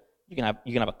good. You can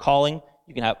have a calling.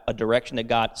 You can have a direction that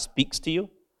God speaks to you,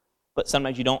 but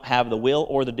sometimes you don't have the will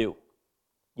or the do.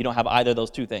 You don't have either of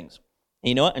those two things. And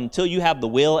you know what? Until you have the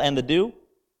will and the do,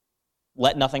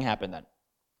 let nothing happen then.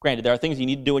 Granted, there are things you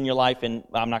need to do in your life, and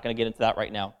I'm not going to get into that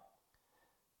right now.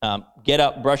 Get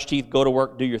up, brush teeth, go to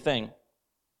work, do your thing.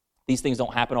 These things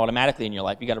don't happen automatically in your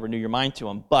life. You got to renew your mind to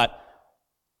them. But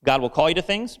God will call you to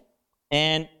things,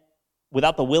 and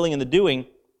without the willing and the doing,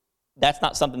 that's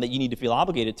not something that you need to feel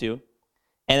obligated to.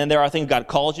 And then there are things God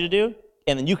calls you to do,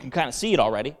 and then you can kind of see it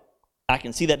already. I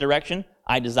can see that direction.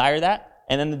 I desire that.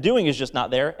 And then the doing is just not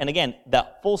there. And again,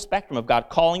 that full spectrum of God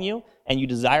calling you and you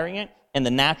desiring it, and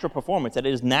the natural performance, that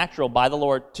it is natural by the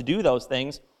Lord to do those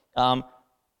things, I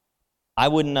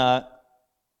wouldn't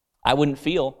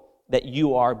feel that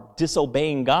you are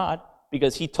disobeying God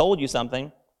because he told you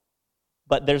something,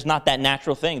 but there's not that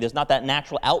natural thing. There's not that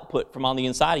natural output from on the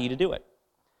inside of you to do it.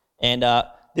 And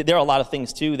there are a lot of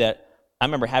things, too, that I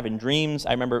remember having dreams.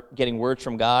 I remember getting words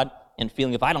from God and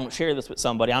feeling if I don't share this with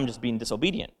somebody, I'm just being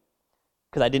disobedient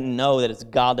because I didn't know that it's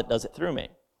God that does it through me.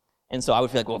 And so I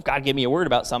would feel like, well, if God gave me a word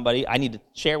about somebody, I need to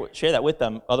share that with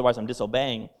them. Otherwise, I'm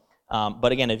disobeying.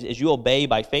 But again, as you obey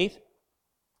by faith,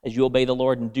 as you obey the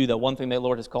Lord and do the one thing the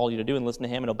Lord has called you to do and listen to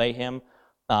him and obey him,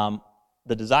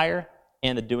 the desire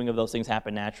and the doing of those things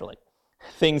happen naturally.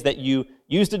 Things that you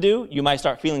used to do, you might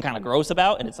start feeling kind of gross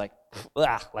about, and it's like,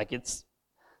 it's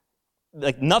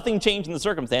like nothing changed in the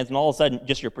circumstance, and all of a sudden,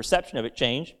 just your perception of it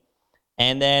changed.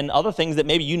 And then other things that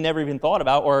maybe you never even thought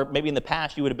about, or maybe in the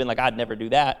past you would have been like, I'd never do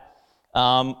that,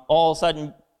 all of a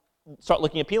sudden start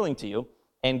looking appealing to you,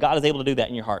 and God is able to do that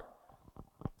in your heart.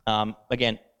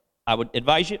 Again, I would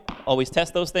advise you, always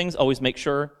test those things, always make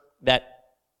sure that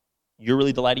you're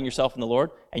really delighting yourself in the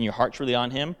Lord, and your heart's really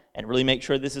on him, and really make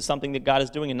sure this is something that God is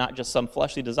doing and not just some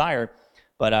fleshly desire.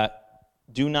 But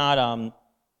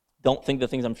don't think the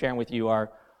things I'm sharing with you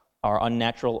are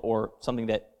unnatural or something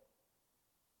that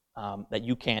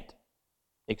you can't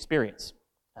experience.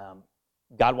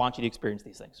 God wants you to experience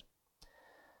these things.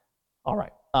 All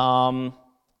right.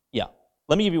 Yeah.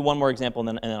 Let me give you one more example,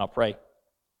 and then I'll pray.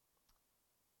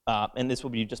 And this will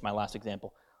be just my last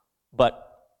example. But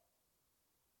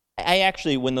I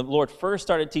actually, when the Lord first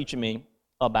started teaching me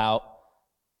about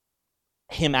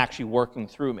him actually working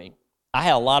through me, I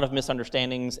had a lot of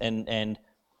misunderstandings, and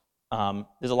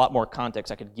there's a lot more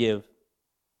context I could give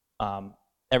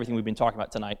everything we've been talking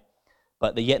about tonight.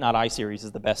 But the Yet Not I series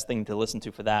is the best thing to listen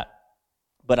to for that.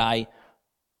 But I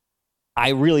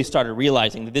really started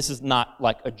realizing that this is not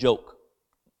like a joke.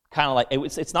 Kind of like,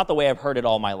 it's not the way I've heard it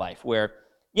all my life, where,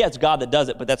 yeah, it's God that does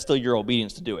it, but that's still your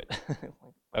obedience to do it.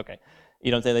 Okay.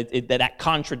 You know what I'm saying? That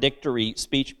contradictory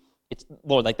speech, it's,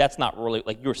 Lord, like, that's not really,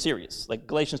 like, you're serious. Like,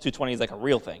 Galatians 2:20 is like a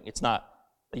real thing. It's not,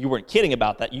 you weren't kidding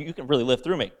about that. You can really live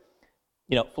through me.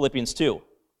 You know, Philippians 2,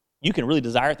 you can really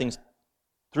desire things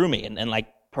through me and like,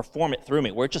 perform it through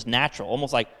me, where it's just natural,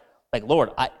 almost like Lord,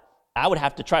 I would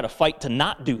have to try to fight to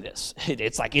not do this.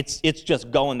 It's like, it's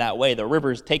just going that way. The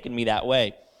river's taking me that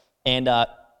way. And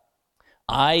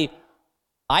I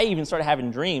even started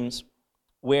having dreams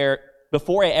where,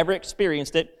 before I ever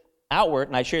experienced it outward,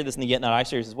 and I shared this in the Yet Not I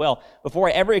series as well, before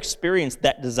I ever experienced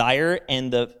that desire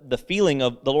and the feeling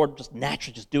of the Lord just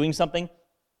naturally just doing something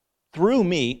through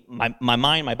me, my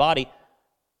mind, my body,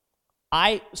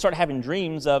 I started having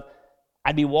dreams of,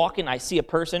 I'd be walking, I see a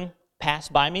person pass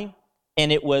by me,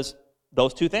 and it was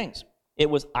those two things. It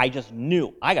was, I just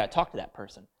knew, I got to talk to that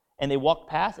person. And they walked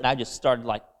past, and I just started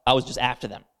like, I was just after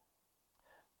them.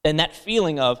 And that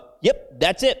feeling of, yep,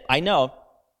 that's it, I know.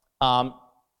 And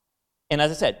as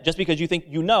I said, just because you think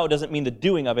you know doesn't mean the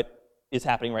doing of it is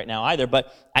happening right now either.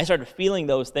 But I started feeling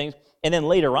those things. And then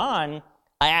later on,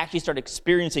 I actually started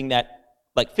experiencing that,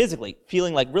 like, physically,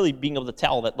 feeling like really being able to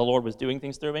tell that the Lord was doing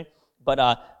things through me. But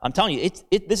I'm telling you,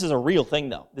 this is a real thing,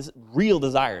 though. This is real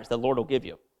desires the Lord will give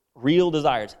you. Real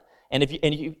desires. And if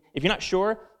you're not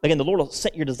sure, again, the Lord will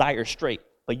set your desires straight.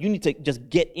 But you need to just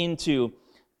get into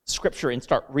Scripture and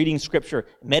start reading Scripture,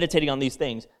 meditating on these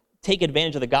things. Take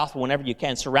advantage of the gospel whenever you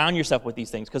can. Surround yourself with these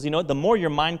things. Because, you know what? The more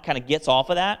your mind kind of gets off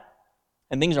of that,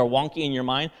 and things are wonky in your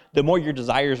mind, the more your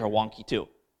desires are wonky too,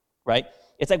 right?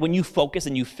 It's like when you focus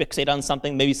and you fixate on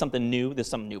something, maybe something new, there's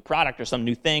some new product or some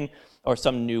new thing or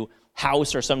some new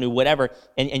house or some new whatever,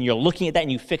 and you're looking at that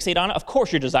and you fixate on it, of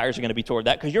course your desires are going to be toward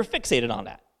that because you're fixated on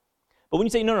that. But when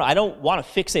you say, no, I don't want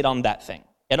to fixate on that thing.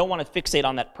 I don't want to fixate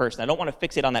on that person. I don't want to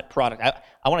fixate on that product.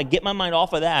 I want to get my mind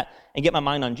off of that and get my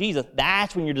mind on Jesus.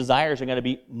 That's when your desires are going to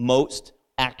be most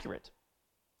accurate.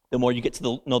 The more you get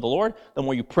to know the Lord, the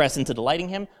more you press into delighting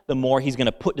Him, the more He's going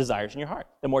to put desires in your heart.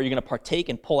 The more you're going to partake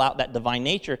and pull out that divine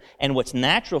nature, and what's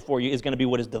natural for you is going to be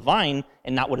what is divine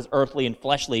and not what is earthly and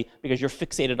fleshly, because you're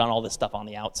fixated on all this stuff on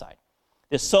the outside.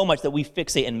 There's so much that we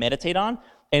fixate and meditate on,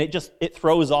 and it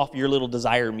throws off your little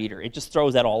desire meter. It just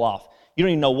throws that all off. You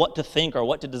don't even know what to think or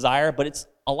what to desire, but it's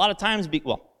a lot of times,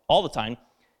 all the time,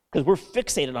 because we're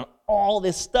fixated on all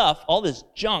this stuff, all this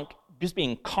junk, just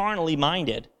being carnally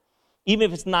minded. Even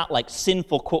if it's not like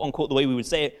sinful, quote unquote, the way we would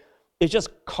say it, it's just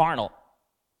carnal.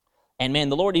 And man,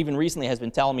 the Lord even recently has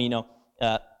been telling me,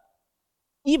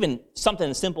 even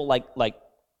something simple like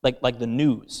the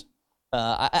news.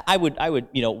 I would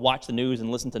watch the news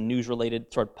and listen to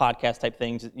news-related sort of podcast type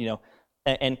things,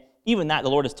 and even that, the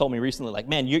Lord has told me recently, like,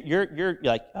 man, you're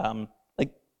like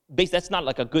basically that's not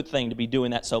like a good thing to be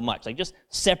doing that so much. Like, just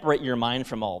separate your mind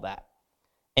from all that.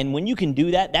 And when you can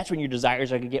do that, that's when your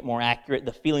desires are going to get more accurate.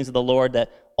 The feelings of the Lord,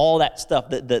 that all that stuff,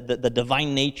 the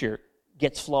divine nature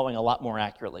gets flowing a lot more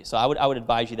accurately. So I would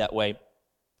advise you that way,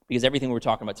 because everything we're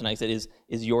talking about tonight is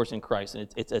yours in Christ,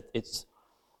 and it's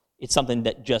something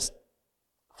that just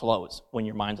flows when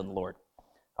your mind's on the Lord.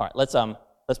 All right, let's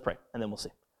pray, and then we'll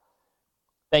see.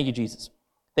 Thank you, Jesus.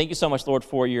 Thank you so much, Lord,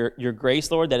 for your grace,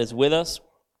 Lord, that is with us,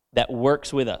 that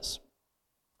works with us.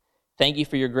 Thank you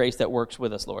for your grace that works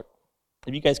with us, Lord.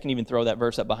 If you guys can even throw that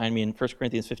verse up behind me in 1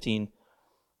 Corinthians 15,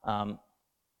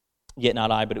 yet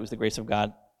not I, but it was the grace of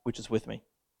God which is with me.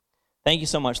 Thank you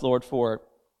so much, Lord, for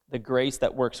the grace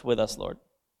that works with us, Lord.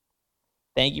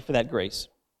 Thank you for that grace.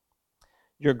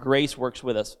 Your grace works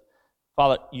with us.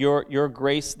 Father, your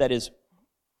grace that is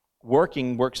works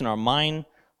in our mind,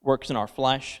 works in our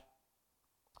flesh,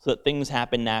 so that things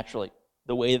happen naturally,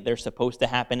 the way that they're supposed to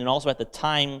happen, and also at the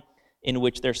time in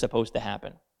which they're supposed to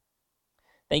happen.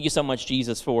 Thank you so much,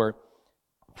 Jesus, for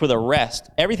the rest.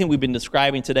 Everything we've been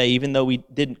describing today, even though we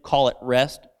didn't call it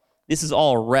rest, this is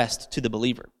all rest to the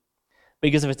believer.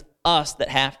 Because if it's us that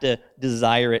have to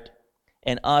desire it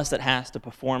and us that has to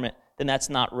perform it, then that's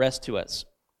not rest to us.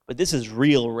 But this is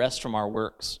real rest from our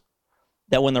works.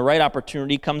 That when the right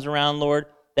opportunity comes around, Lord,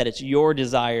 that it's your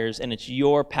desires and it's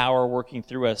your power working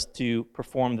through us to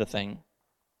perform the thing.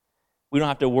 We don't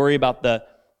have to worry about the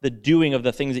doing of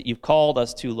the things that you've called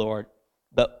us to, Lord,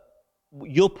 but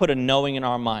you'll put a knowing in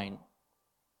our mind.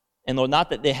 And Lord, not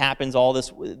that it happens all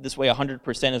this way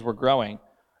 100% as we're growing,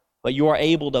 but you are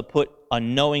able to put a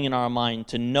knowing in our mind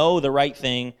to know the right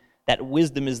thing, that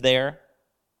wisdom is there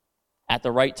at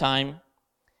the right time,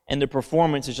 and the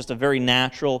performance is just a very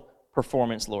natural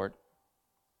performance, Lord.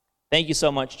 Thank you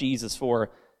so much, Jesus,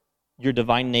 for your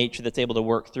divine nature that's able to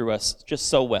work through us just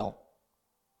so well.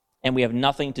 And we have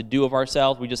nothing to do of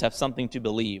ourselves. We just have something to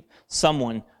believe,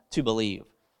 someone to believe.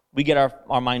 We get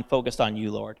our mind focused on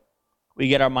you, Lord. We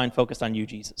get our mind focused on you,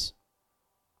 Jesus.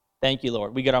 Thank you,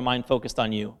 Lord. We get our mind focused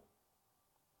on you.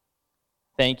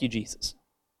 Thank you, Jesus.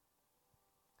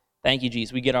 Thank you,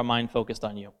 Jesus. We get our mind focused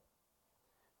on you.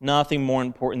 Nothing more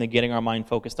important than getting our mind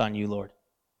focused on you, Lord.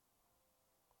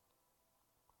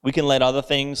 We can let other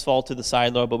things fall to the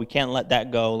side, Lord, but we can't let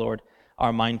that go, Lord.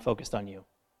 Our mind focused on you.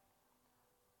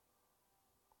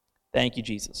 Thank you,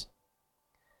 Jesus.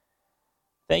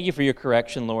 Thank you for your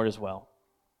correction, Lord, as well.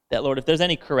 That, Lord, if there's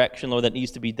any correction, Lord, that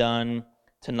needs to be done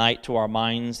tonight to our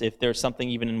minds, if there's something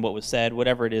even in what was said,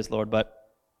 whatever it is, Lord, but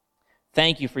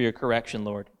thank you for your correction,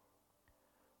 Lord.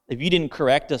 If you didn't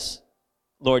correct us,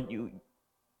 Lord,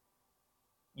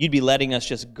 you'd be letting us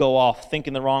just go off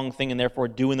thinking the wrong thing and therefore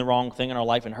doing the wrong thing in our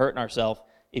life and hurting ourselves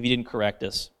if you didn't correct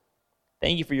us.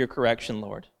 Thank you for your correction,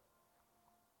 Lord.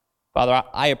 Father,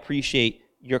 I appreciate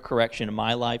your correction in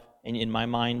my life and in my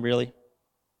mind, really.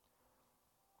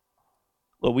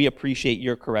 Lord, we appreciate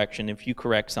your correction if you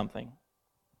correct something.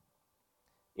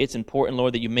 It's important,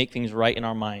 Lord, that you make things right in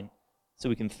our mind so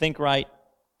we can think right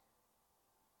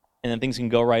and then things can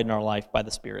go right in our life by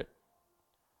the Spirit.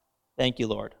 Thank you,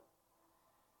 Lord.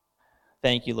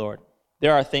 Thank you, Lord.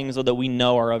 There are things, Lord, that we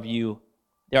know are of you.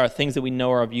 There are things that we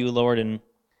know are of you, Lord, and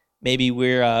maybe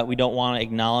we don't want to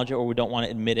acknowledge it or we don't want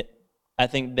to admit it. I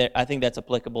think that's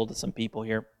applicable to some people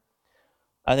here.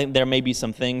 I think there may be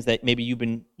some things that maybe you've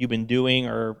been doing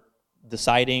or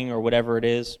deciding or whatever it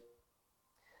is,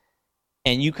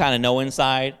 and you kind of know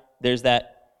inside there's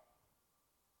that.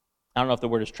 I don't know if the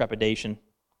word is trepidation.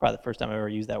 Probably the first time I've ever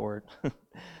used that word,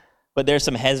 but there's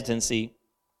some hesitancy,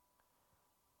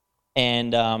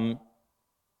 and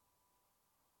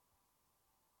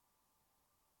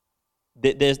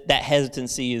there's that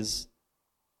hesitancy is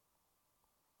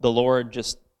the Lord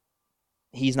just,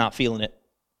 he's not feeling it.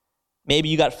 Maybe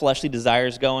you got fleshly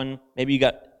desires going. Maybe you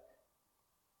got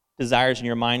desires in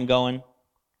your mind going,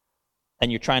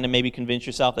 and you're trying to maybe convince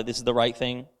yourself that this is the right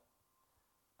thing,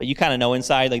 but you kind of know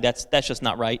inside like that's just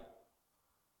not right.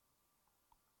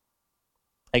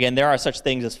 Again, there are such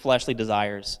things as fleshly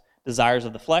desires, desires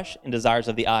of the flesh and desires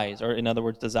of the eyes, or in other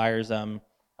words, desires of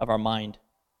our mind.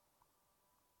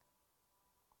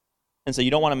 And so you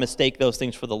don't want to mistake those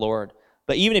things for the Lord.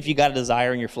 But even if you got a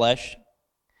desire in your flesh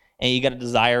and you got a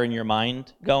desire in your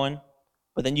mind going,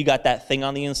 but then you got that thing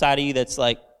on the inside of you that's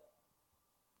like,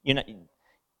 you're not,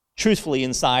 truthfully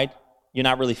inside, you're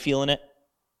not really feeling it,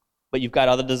 but you've got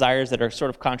other desires that are sort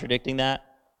of contradicting that.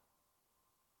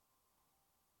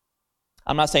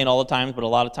 I'm not saying all the times, but a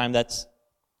lot of times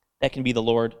that can be the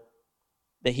Lord,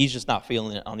 that he's just not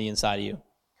feeling it on the inside of you.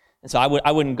 And so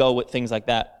I wouldn't go with things like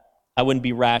that. I wouldn't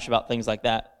be rash about things like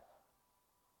that.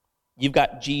 You've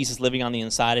got Jesus living on the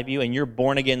inside of you, and your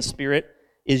born-again spirit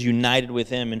is united with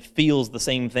him and feels the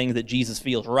same things that Jesus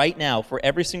feels right now for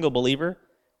every single believer,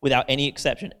 without any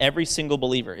exception. Every single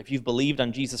believer, if you've believed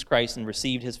on Jesus Christ and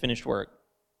received his finished work,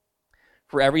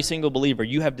 for every single believer,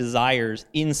 you have desires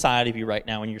inside of you right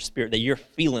now in your spirit that you're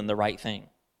feeling the right thing.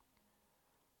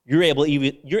 You're able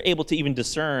to even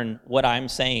discern what I'm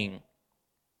saying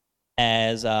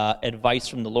as advice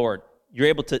from the Lord. You're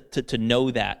able to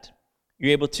know that.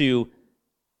 You're able to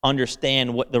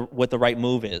understand what the right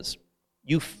move is.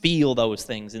 You feel those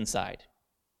things inside.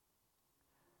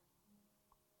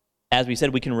 As we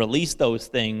said, we can release those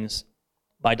things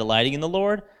by delighting in the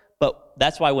Lord, but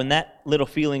that's why when that little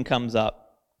feeling comes up,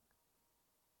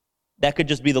 that could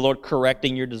just be the Lord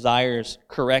correcting your desires,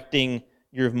 correcting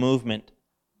your movement,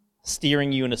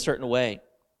 steering you in a certain way.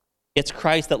 It's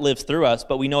Christ that lives through us,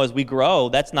 but we know as we grow,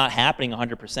 that's not happening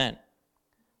 100%.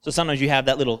 So sometimes you have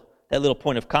that little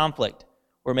point of conflict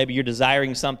where maybe you're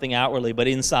desiring something outwardly, but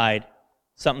inside,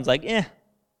 something's like, eh.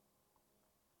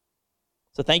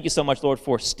 So thank you so much, Lord,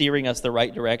 for steering us the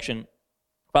right direction.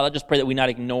 Father, I just pray that we not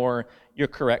ignore your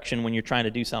correction when you're trying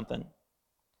to do something.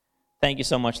 Thank you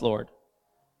so much, Lord.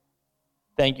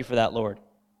 Thank you for that, Lord.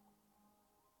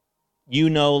 You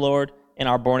know, Lord, and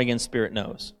our born-again spirit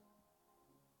knows.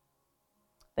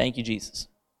 Thank you, Jesus.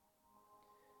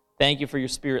 Thank you for your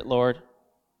Spirit, Lord,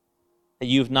 that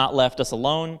you've not left us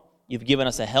alone. You've given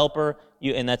us a helper,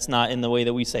 and that's not in the way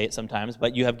that we say it sometimes,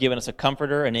 but you have given us a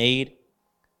comforter, an aid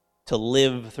to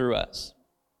live through us.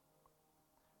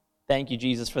 Thank you,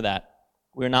 Jesus, for that.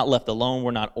 We're not left alone.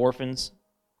 We're not orphans.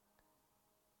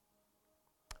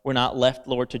 We're not left,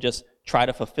 Lord, to just try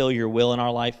to fulfill your will in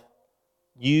our life.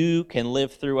 You can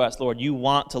live through us, Lord. You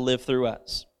want to live through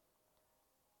us.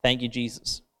 Thank you,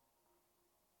 Jesus.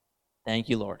 Thank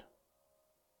you, Lord.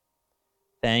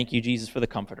 Thank you, Jesus, for the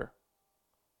comforter.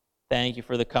 Thank you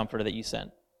for the comforter that you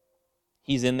sent.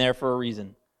 He's in there for a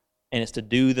reason, and it's to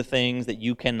do the things that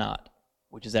you cannot,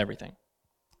 which is everything.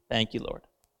 Thank you, Lord.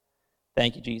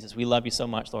 Thank you, Jesus. We love you so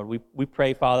much, Lord. We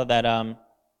pray, Father, that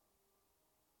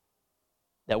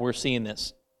we're seeing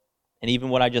this. And even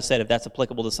what I just said, if that's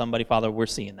applicable to somebody, Father, we're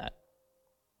seeing that.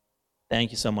 Thank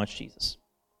you so much, Jesus.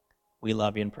 We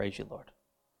love you and praise you, Lord.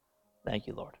 Thank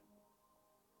you, Lord.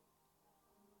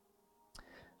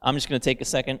 I'm just going to take a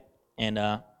second and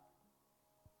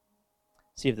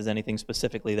see if there's anything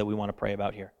specifically that we want to pray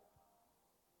about here.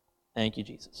 Thank you,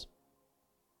 Jesus.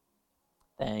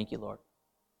 Thank you, Lord.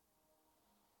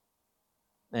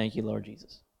 Thank you, Lord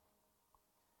Jesus.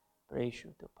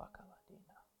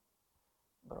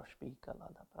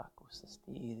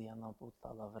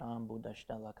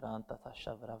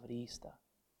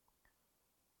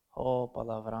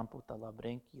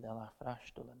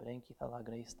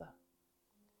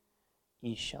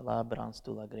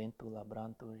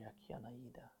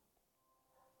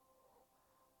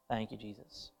 Thank you,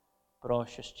 Jesus.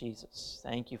 Precious Jesus.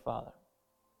 Thank you, Father.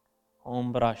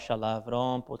 Ombra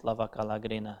shalavron putlava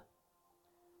calagrina.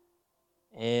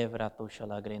 Evrato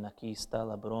shalagrina kista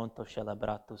labronto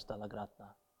shalabratus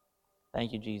talagratna.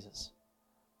 Thank you, Jesus.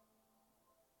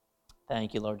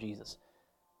 Thank you, Lord Jesus.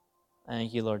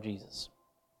 Thank you, Lord Jesus.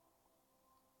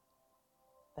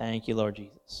 Thank you, Lord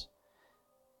Jesus.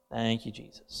 Thank you,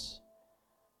 Jesus.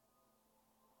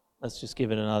 Let's just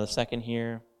give it another second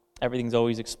here. Everything's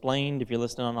always explained if you're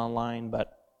listening on online,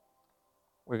 but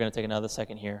we're going to take another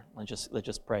second here. Let's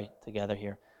just pray together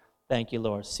here. Thank you,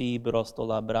 Lord. Si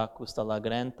brostola bracusta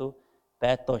lagrentu,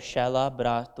 peto shela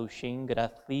bratu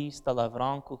shingrathista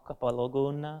lavranku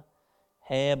kapaloguna,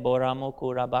 he boramo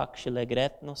kurabak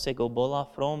shilegretno segobola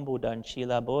frombu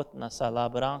danchila botna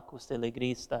salabranku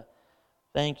stelegrista.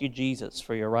 Thank you, Jesus,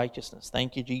 for your righteousness.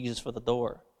 Thank you, Jesus, for the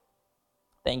door.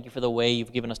 Thank you for the way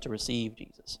you've given us to receive,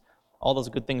 Jesus. All those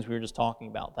good things we were just talking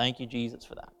about. Thank you, Jesus,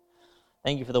 for that.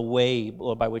 Thank you for the way,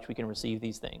 Lord, by which we can receive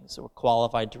these things, so we're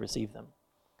qualified to receive them.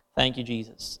 Thank you,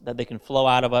 Jesus, that they can flow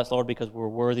out of us, Lord, because we're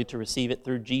worthy to receive it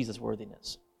through Jesus'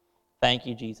 worthiness. Thank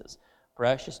you, Jesus.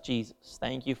 Precious Jesus,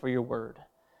 thank you for your word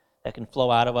that can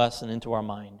flow out of us and into our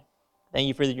mind. Thank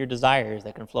you for your desires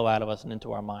that can flow out of us and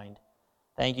into our mind.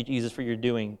 Thank you, Jesus, for your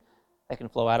doing that can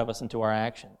flow out of us into our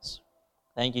actions.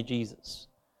 Thank you, Jesus.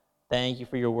 Thank you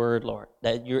for your word, Lord,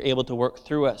 that you're able to work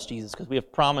through us, Jesus, because we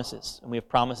have promises, and we have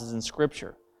promises in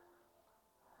Scripture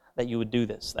that you would do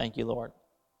this. Thank you, Lord.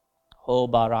 Ho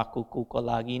baraku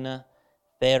kukolagina,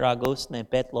 feragosne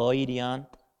petloidiant,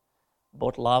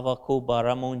 botlava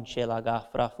kubaramun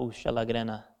shelagafrafu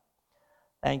shelagrena.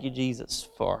 Thank you, Jesus,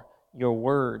 for your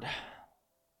word.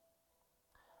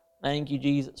 Thank you,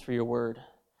 Jesus, for your word.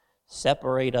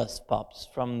 Separate us, pups,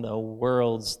 from the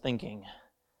world's thinking.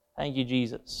 Thank you,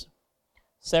 Jesus.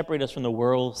 Separate us from the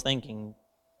world's thinking,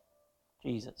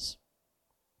 Jesus.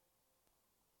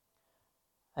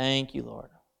 Thank you, Lord.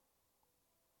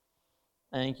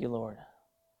 Thank you, Lord.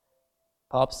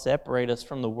 Pop, separate us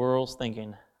from the world's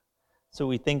thinking so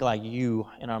we think like you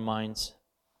in our minds.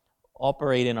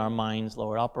 Operate in our minds,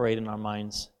 Lord. Operate in our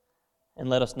minds and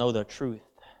let us know the truth.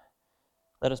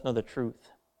 Let us know the truth.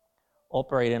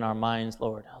 Operate in our minds,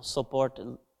 Lord. Support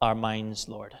our minds,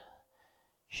 Lord.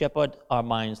 Shepherd our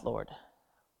minds, Lord.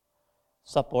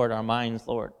 Support our minds,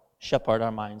 Lord. Shepherd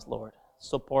our minds, Lord.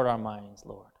 Support our minds,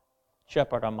 Lord.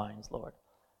 Shepherd our minds, Lord.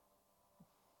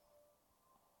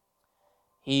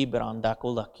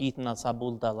 Hibrandakula kitna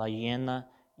sabulta la yena,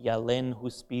 yalen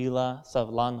huspila,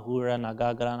 savlan hura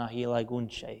nagagrana hila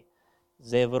gunche,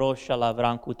 zevro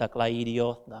shalavranku takla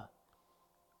idiotna.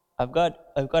 I've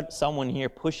got someone here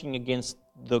pushing against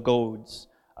the goads.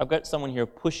 I've got someone here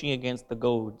pushing against the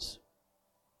goads.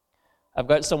 I've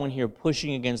got someone here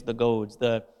pushing against the goads,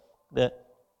 the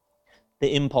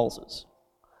impulses.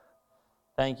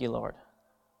 Thank you, Lord.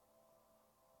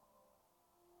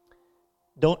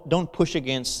 Don't push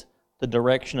against the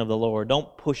direction of the Lord.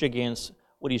 Don't push against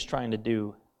what He's trying to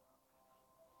do.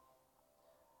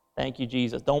 Thank you,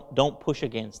 Jesus. Don't push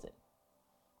against it.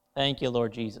 Thank you,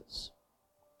 Lord Jesus.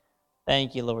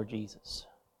 Thank you, Lord Jesus.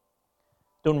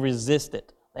 Don't resist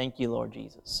it. Thank you, Lord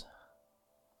Jesus.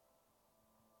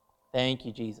 Thank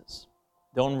you, Jesus.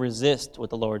 Don't resist what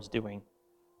the Lord's doing.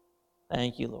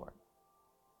 Thank you, Lord.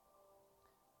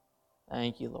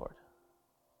 Thank you, Lord.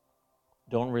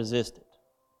 Don't resist it.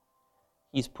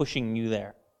 He's pushing you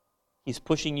there. He's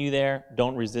pushing you there.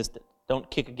 Don't resist it.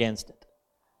 Don't kick against it.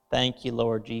 Thank you,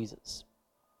 Lord Jesus.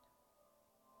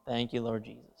 Thank you, Lord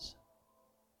Jesus.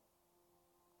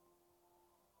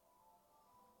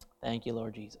 Thank you,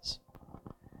 Lord Jesus.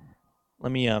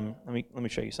 Let me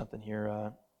show you something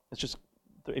here. It's just,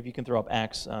 if you can throw up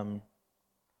Acts 9,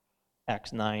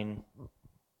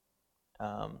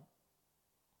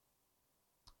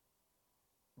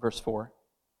 verse 4.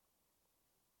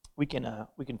 We can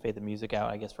fade the music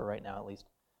out, I guess, for right now at least.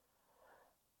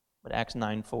 But Acts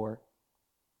 9:4.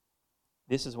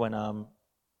 This is when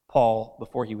Paul,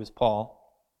 before he was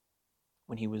Paul,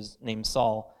 when he was named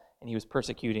Saul, and he was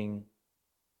persecuting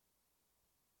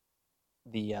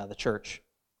the church.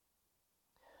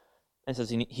 And it says,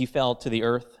 he fell to the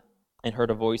earth and heard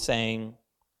a voice saying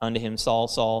unto him, Saul,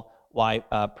 Saul, why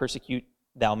persecute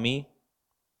thou me?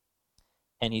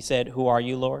 And he said, Who are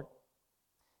you, Lord?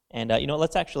 And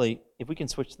let's actually, if we can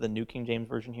switch to the New King James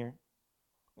Version here,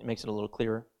 it makes it a little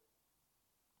clearer.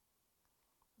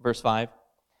 Verse 5,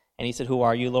 and he said, Who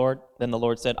are you, Lord? Then the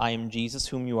Lord said, I am Jesus,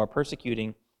 whom you are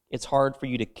persecuting. It's hard for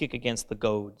you to kick against the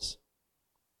goads.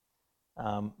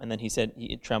 And then he said,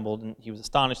 he trembled, and he was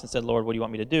astonished and said, Lord, what do you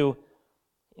want me to do?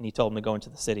 And he told him to go into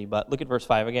the city. But look at verse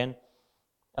 5 again.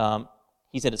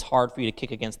 He said, it's hard for you to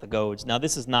kick against the goads. Now,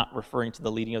 this is not referring to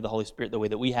the leading of the Holy Spirit the way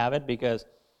that we have it, because,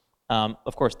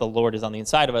 of course, the Lord is on the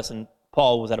inside of us, and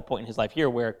Paul was at a point in his life here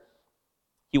where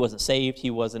he wasn't saved, he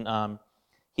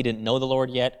didn't know the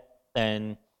Lord yet,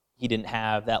 and he didn't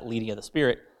have that leading of the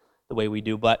Spirit the way we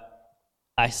do. But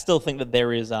I still think that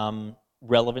there is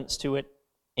relevance to it,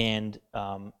 and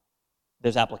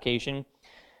there's application.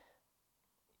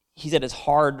 He said it's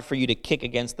hard for you to kick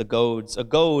against the goads. A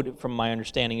goad, from my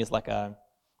understanding, is like a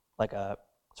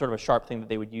sort of a sharp thing that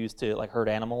they would use to herd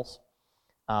animals,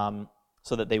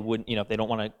 so that they wouldn't, if they don't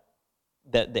want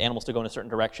the animals to go in a certain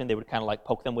direction, they would kind of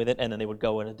poke them with it, and then they would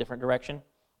go in a different direction.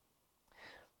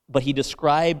 But he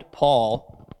described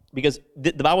Paul, because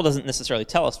the Bible doesn't necessarily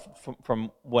tell us,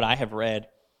 from what I have read,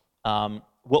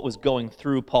 what was going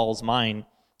through Paul's mind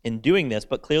in doing this,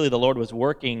 but clearly the Lord was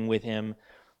working with him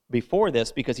before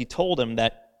this, because he told him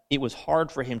that it was hard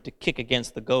for him to kick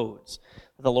against the goads.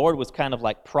 The Lord was kind of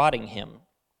prodding him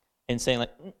and saying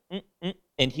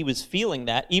and he was feeling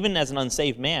that, even as an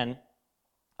unsaved man.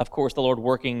 Of course, the Lord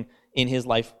working in his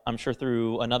life, I'm sure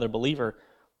through another believer,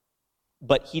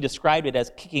 but he described it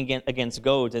as kicking against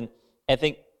goads. And I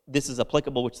think this is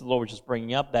applicable, which the Lord was just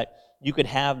bringing up, that you could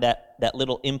have that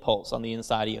little impulse on the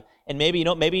inside of you. And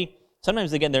maybe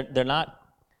sometimes, again, they're not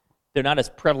as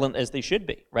prevalent as they should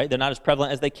be, right? They're not as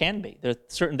prevalent as they can be. There's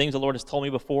certain things the Lord has told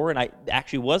me before, and I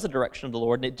actually was the direction of the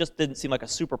Lord, and it just didn't seem like a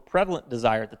super prevalent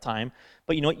desire at the time.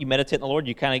 But you know what? You meditate on the Lord,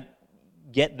 you kind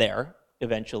of get there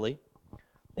eventually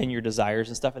in your desires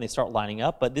and stuff, and they start lining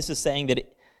up. But this is saying that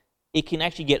it can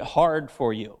actually get hard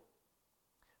for you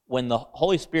when the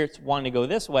Holy Spirit's wanting to go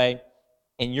this way,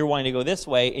 and you're wanting to go this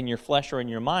way in your flesh or in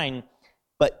your mind,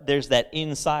 but there's that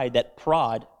inside, that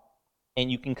prod,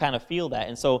 and you can kind of feel that.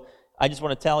 And so I just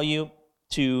want to tell you,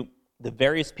 to the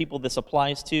various people this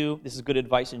applies to, this is good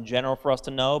advice in general for us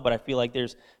to know, but I feel like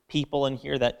there's people in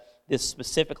here that this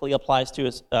specifically applies to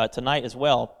us tonight as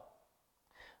well.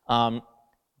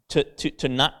 To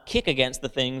not kick against the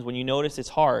things when you notice it's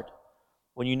hard,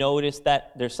 when you notice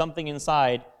that there's something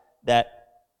inside that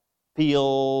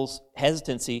feels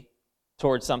hesitancy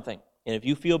towards something. And if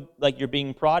you feel like you're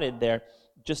being prodded there,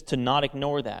 just to not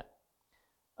ignore that.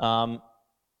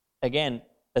 Again,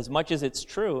 as much as it's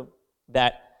true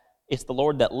that it's the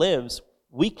Lord that lives,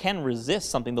 we can resist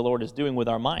something the Lord is doing with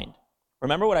our mind.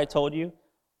 Remember what I told you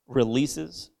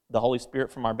releases the Holy Spirit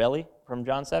from our belly, from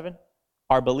John 7?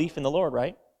 Our belief in the Lord,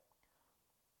 right?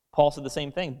 Paul said the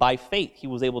same thing. By faith, he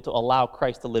was able to allow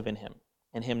Christ to live in him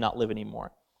and him not live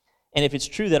anymore. And if it's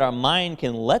true that our mind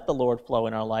can let the Lord flow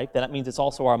in our life, then that means it's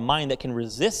also our mind that can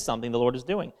resist something the Lord is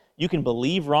doing. You can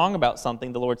believe wrong about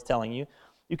something the Lord's telling you.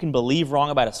 You can believe wrong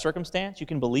about a circumstance. You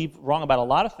can believe wrong about a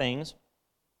lot of things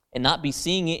and not be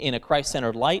seeing it in a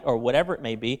Christ-centered light or whatever it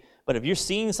may be. But if you're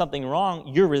seeing something wrong,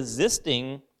 you're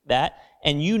resisting that,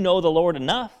 and you know the Lord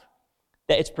enough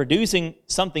that it's producing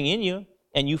something in you,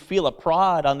 and you feel a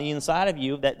prod on the inside of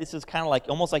you that this is kind of like,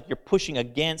 almost like you're pushing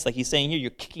against, like he's saying here,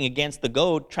 you're kicking against the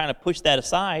goad, trying to push that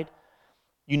aside.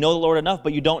 You know the Lord enough,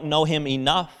 but you don't know him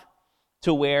enough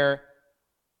to where,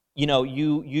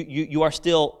 you are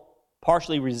still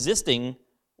partially resisting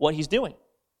what he's doing.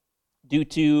 due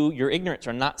to your ignorance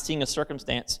or not seeing a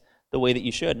circumstance the way that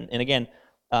you should. And again,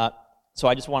 so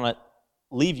I just want to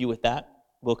leave you with that.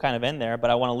 We'll kind of end there, but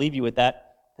I want to leave you with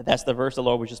that's the verse the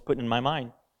Lord was just putting in my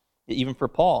mind. Even for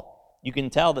Paul, you can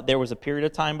tell that there was a period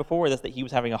of time before this that he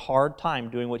was having a hard time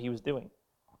doing what he was doing.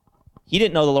 He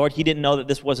didn't know the Lord. He didn't know that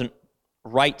this wasn't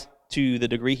right to the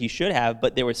degree he should have,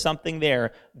 but there was something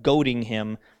there goading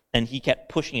him, and he kept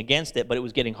pushing against it, but it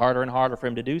was getting harder and harder for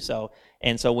him to do so.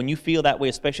 And so when you feel that way,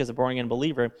 especially as a born-again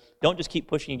believer, don't just keep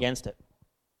pushing against it.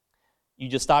 You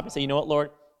just stop and say, you know what,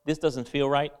 Lord? This doesn't feel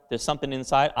right. There's something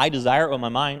inside. I desire it with my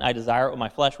mind. I desire it with my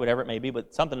flesh, whatever it may be,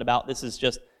 but something about this is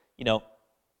just,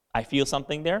 I feel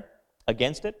something there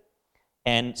against it.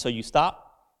 And so you stop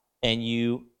and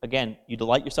you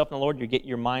delight yourself in the Lord. You get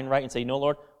your mind right and say,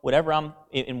 Lord,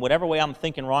 in whatever way I'm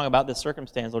thinking wrong about this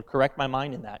circumstance, Lord, correct my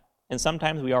mind in that. And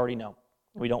sometimes we already know.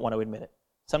 We don't want to admit it.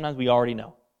 Sometimes we already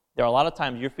know. There are a lot of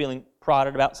times you're feeling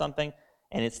prodded about something,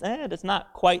 and it's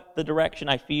not quite the direction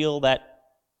I feel that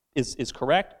is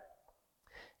correct.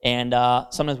 And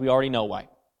sometimes we already know why.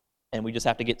 And we just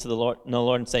have to get to the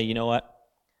Lord and say, you know what?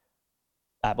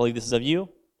 I believe this is of you.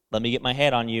 Let me get my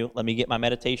head on you. Let me get my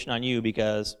meditation on you,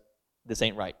 because this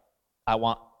ain't right. I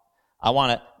want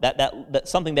that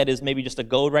something that is maybe just a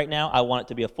goad right now. I want it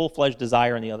to be a full-fledged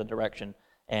desire in the other direction.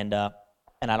 And I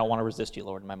don't want to resist you,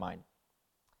 Lord, in my mind.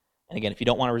 And again, if you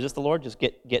don't want to resist the Lord, just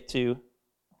get to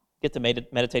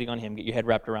meditating on Him. Get your head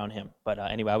wrapped around Him. But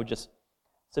anyway, I would just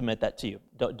submit that to you.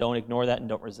 Don't ignore that and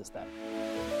don't resist that.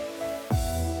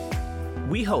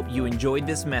 We hope you enjoyed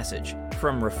this message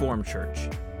from Reformed Church.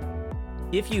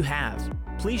 If you have,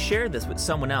 please share this with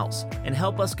someone else and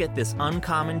help us get this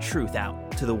uncommon truth out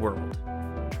to the world.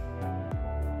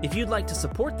 If you'd like to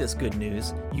support this good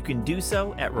news, you can do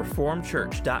so at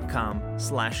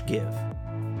reformedchurch.com/give.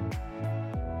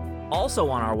 Also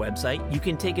on our website, you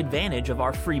can take advantage of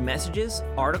our free messages,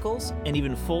 articles, and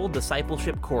even full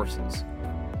discipleship courses.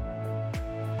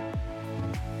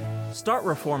 Start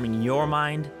reforming your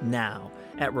mind now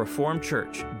at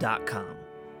reformedchurch.com.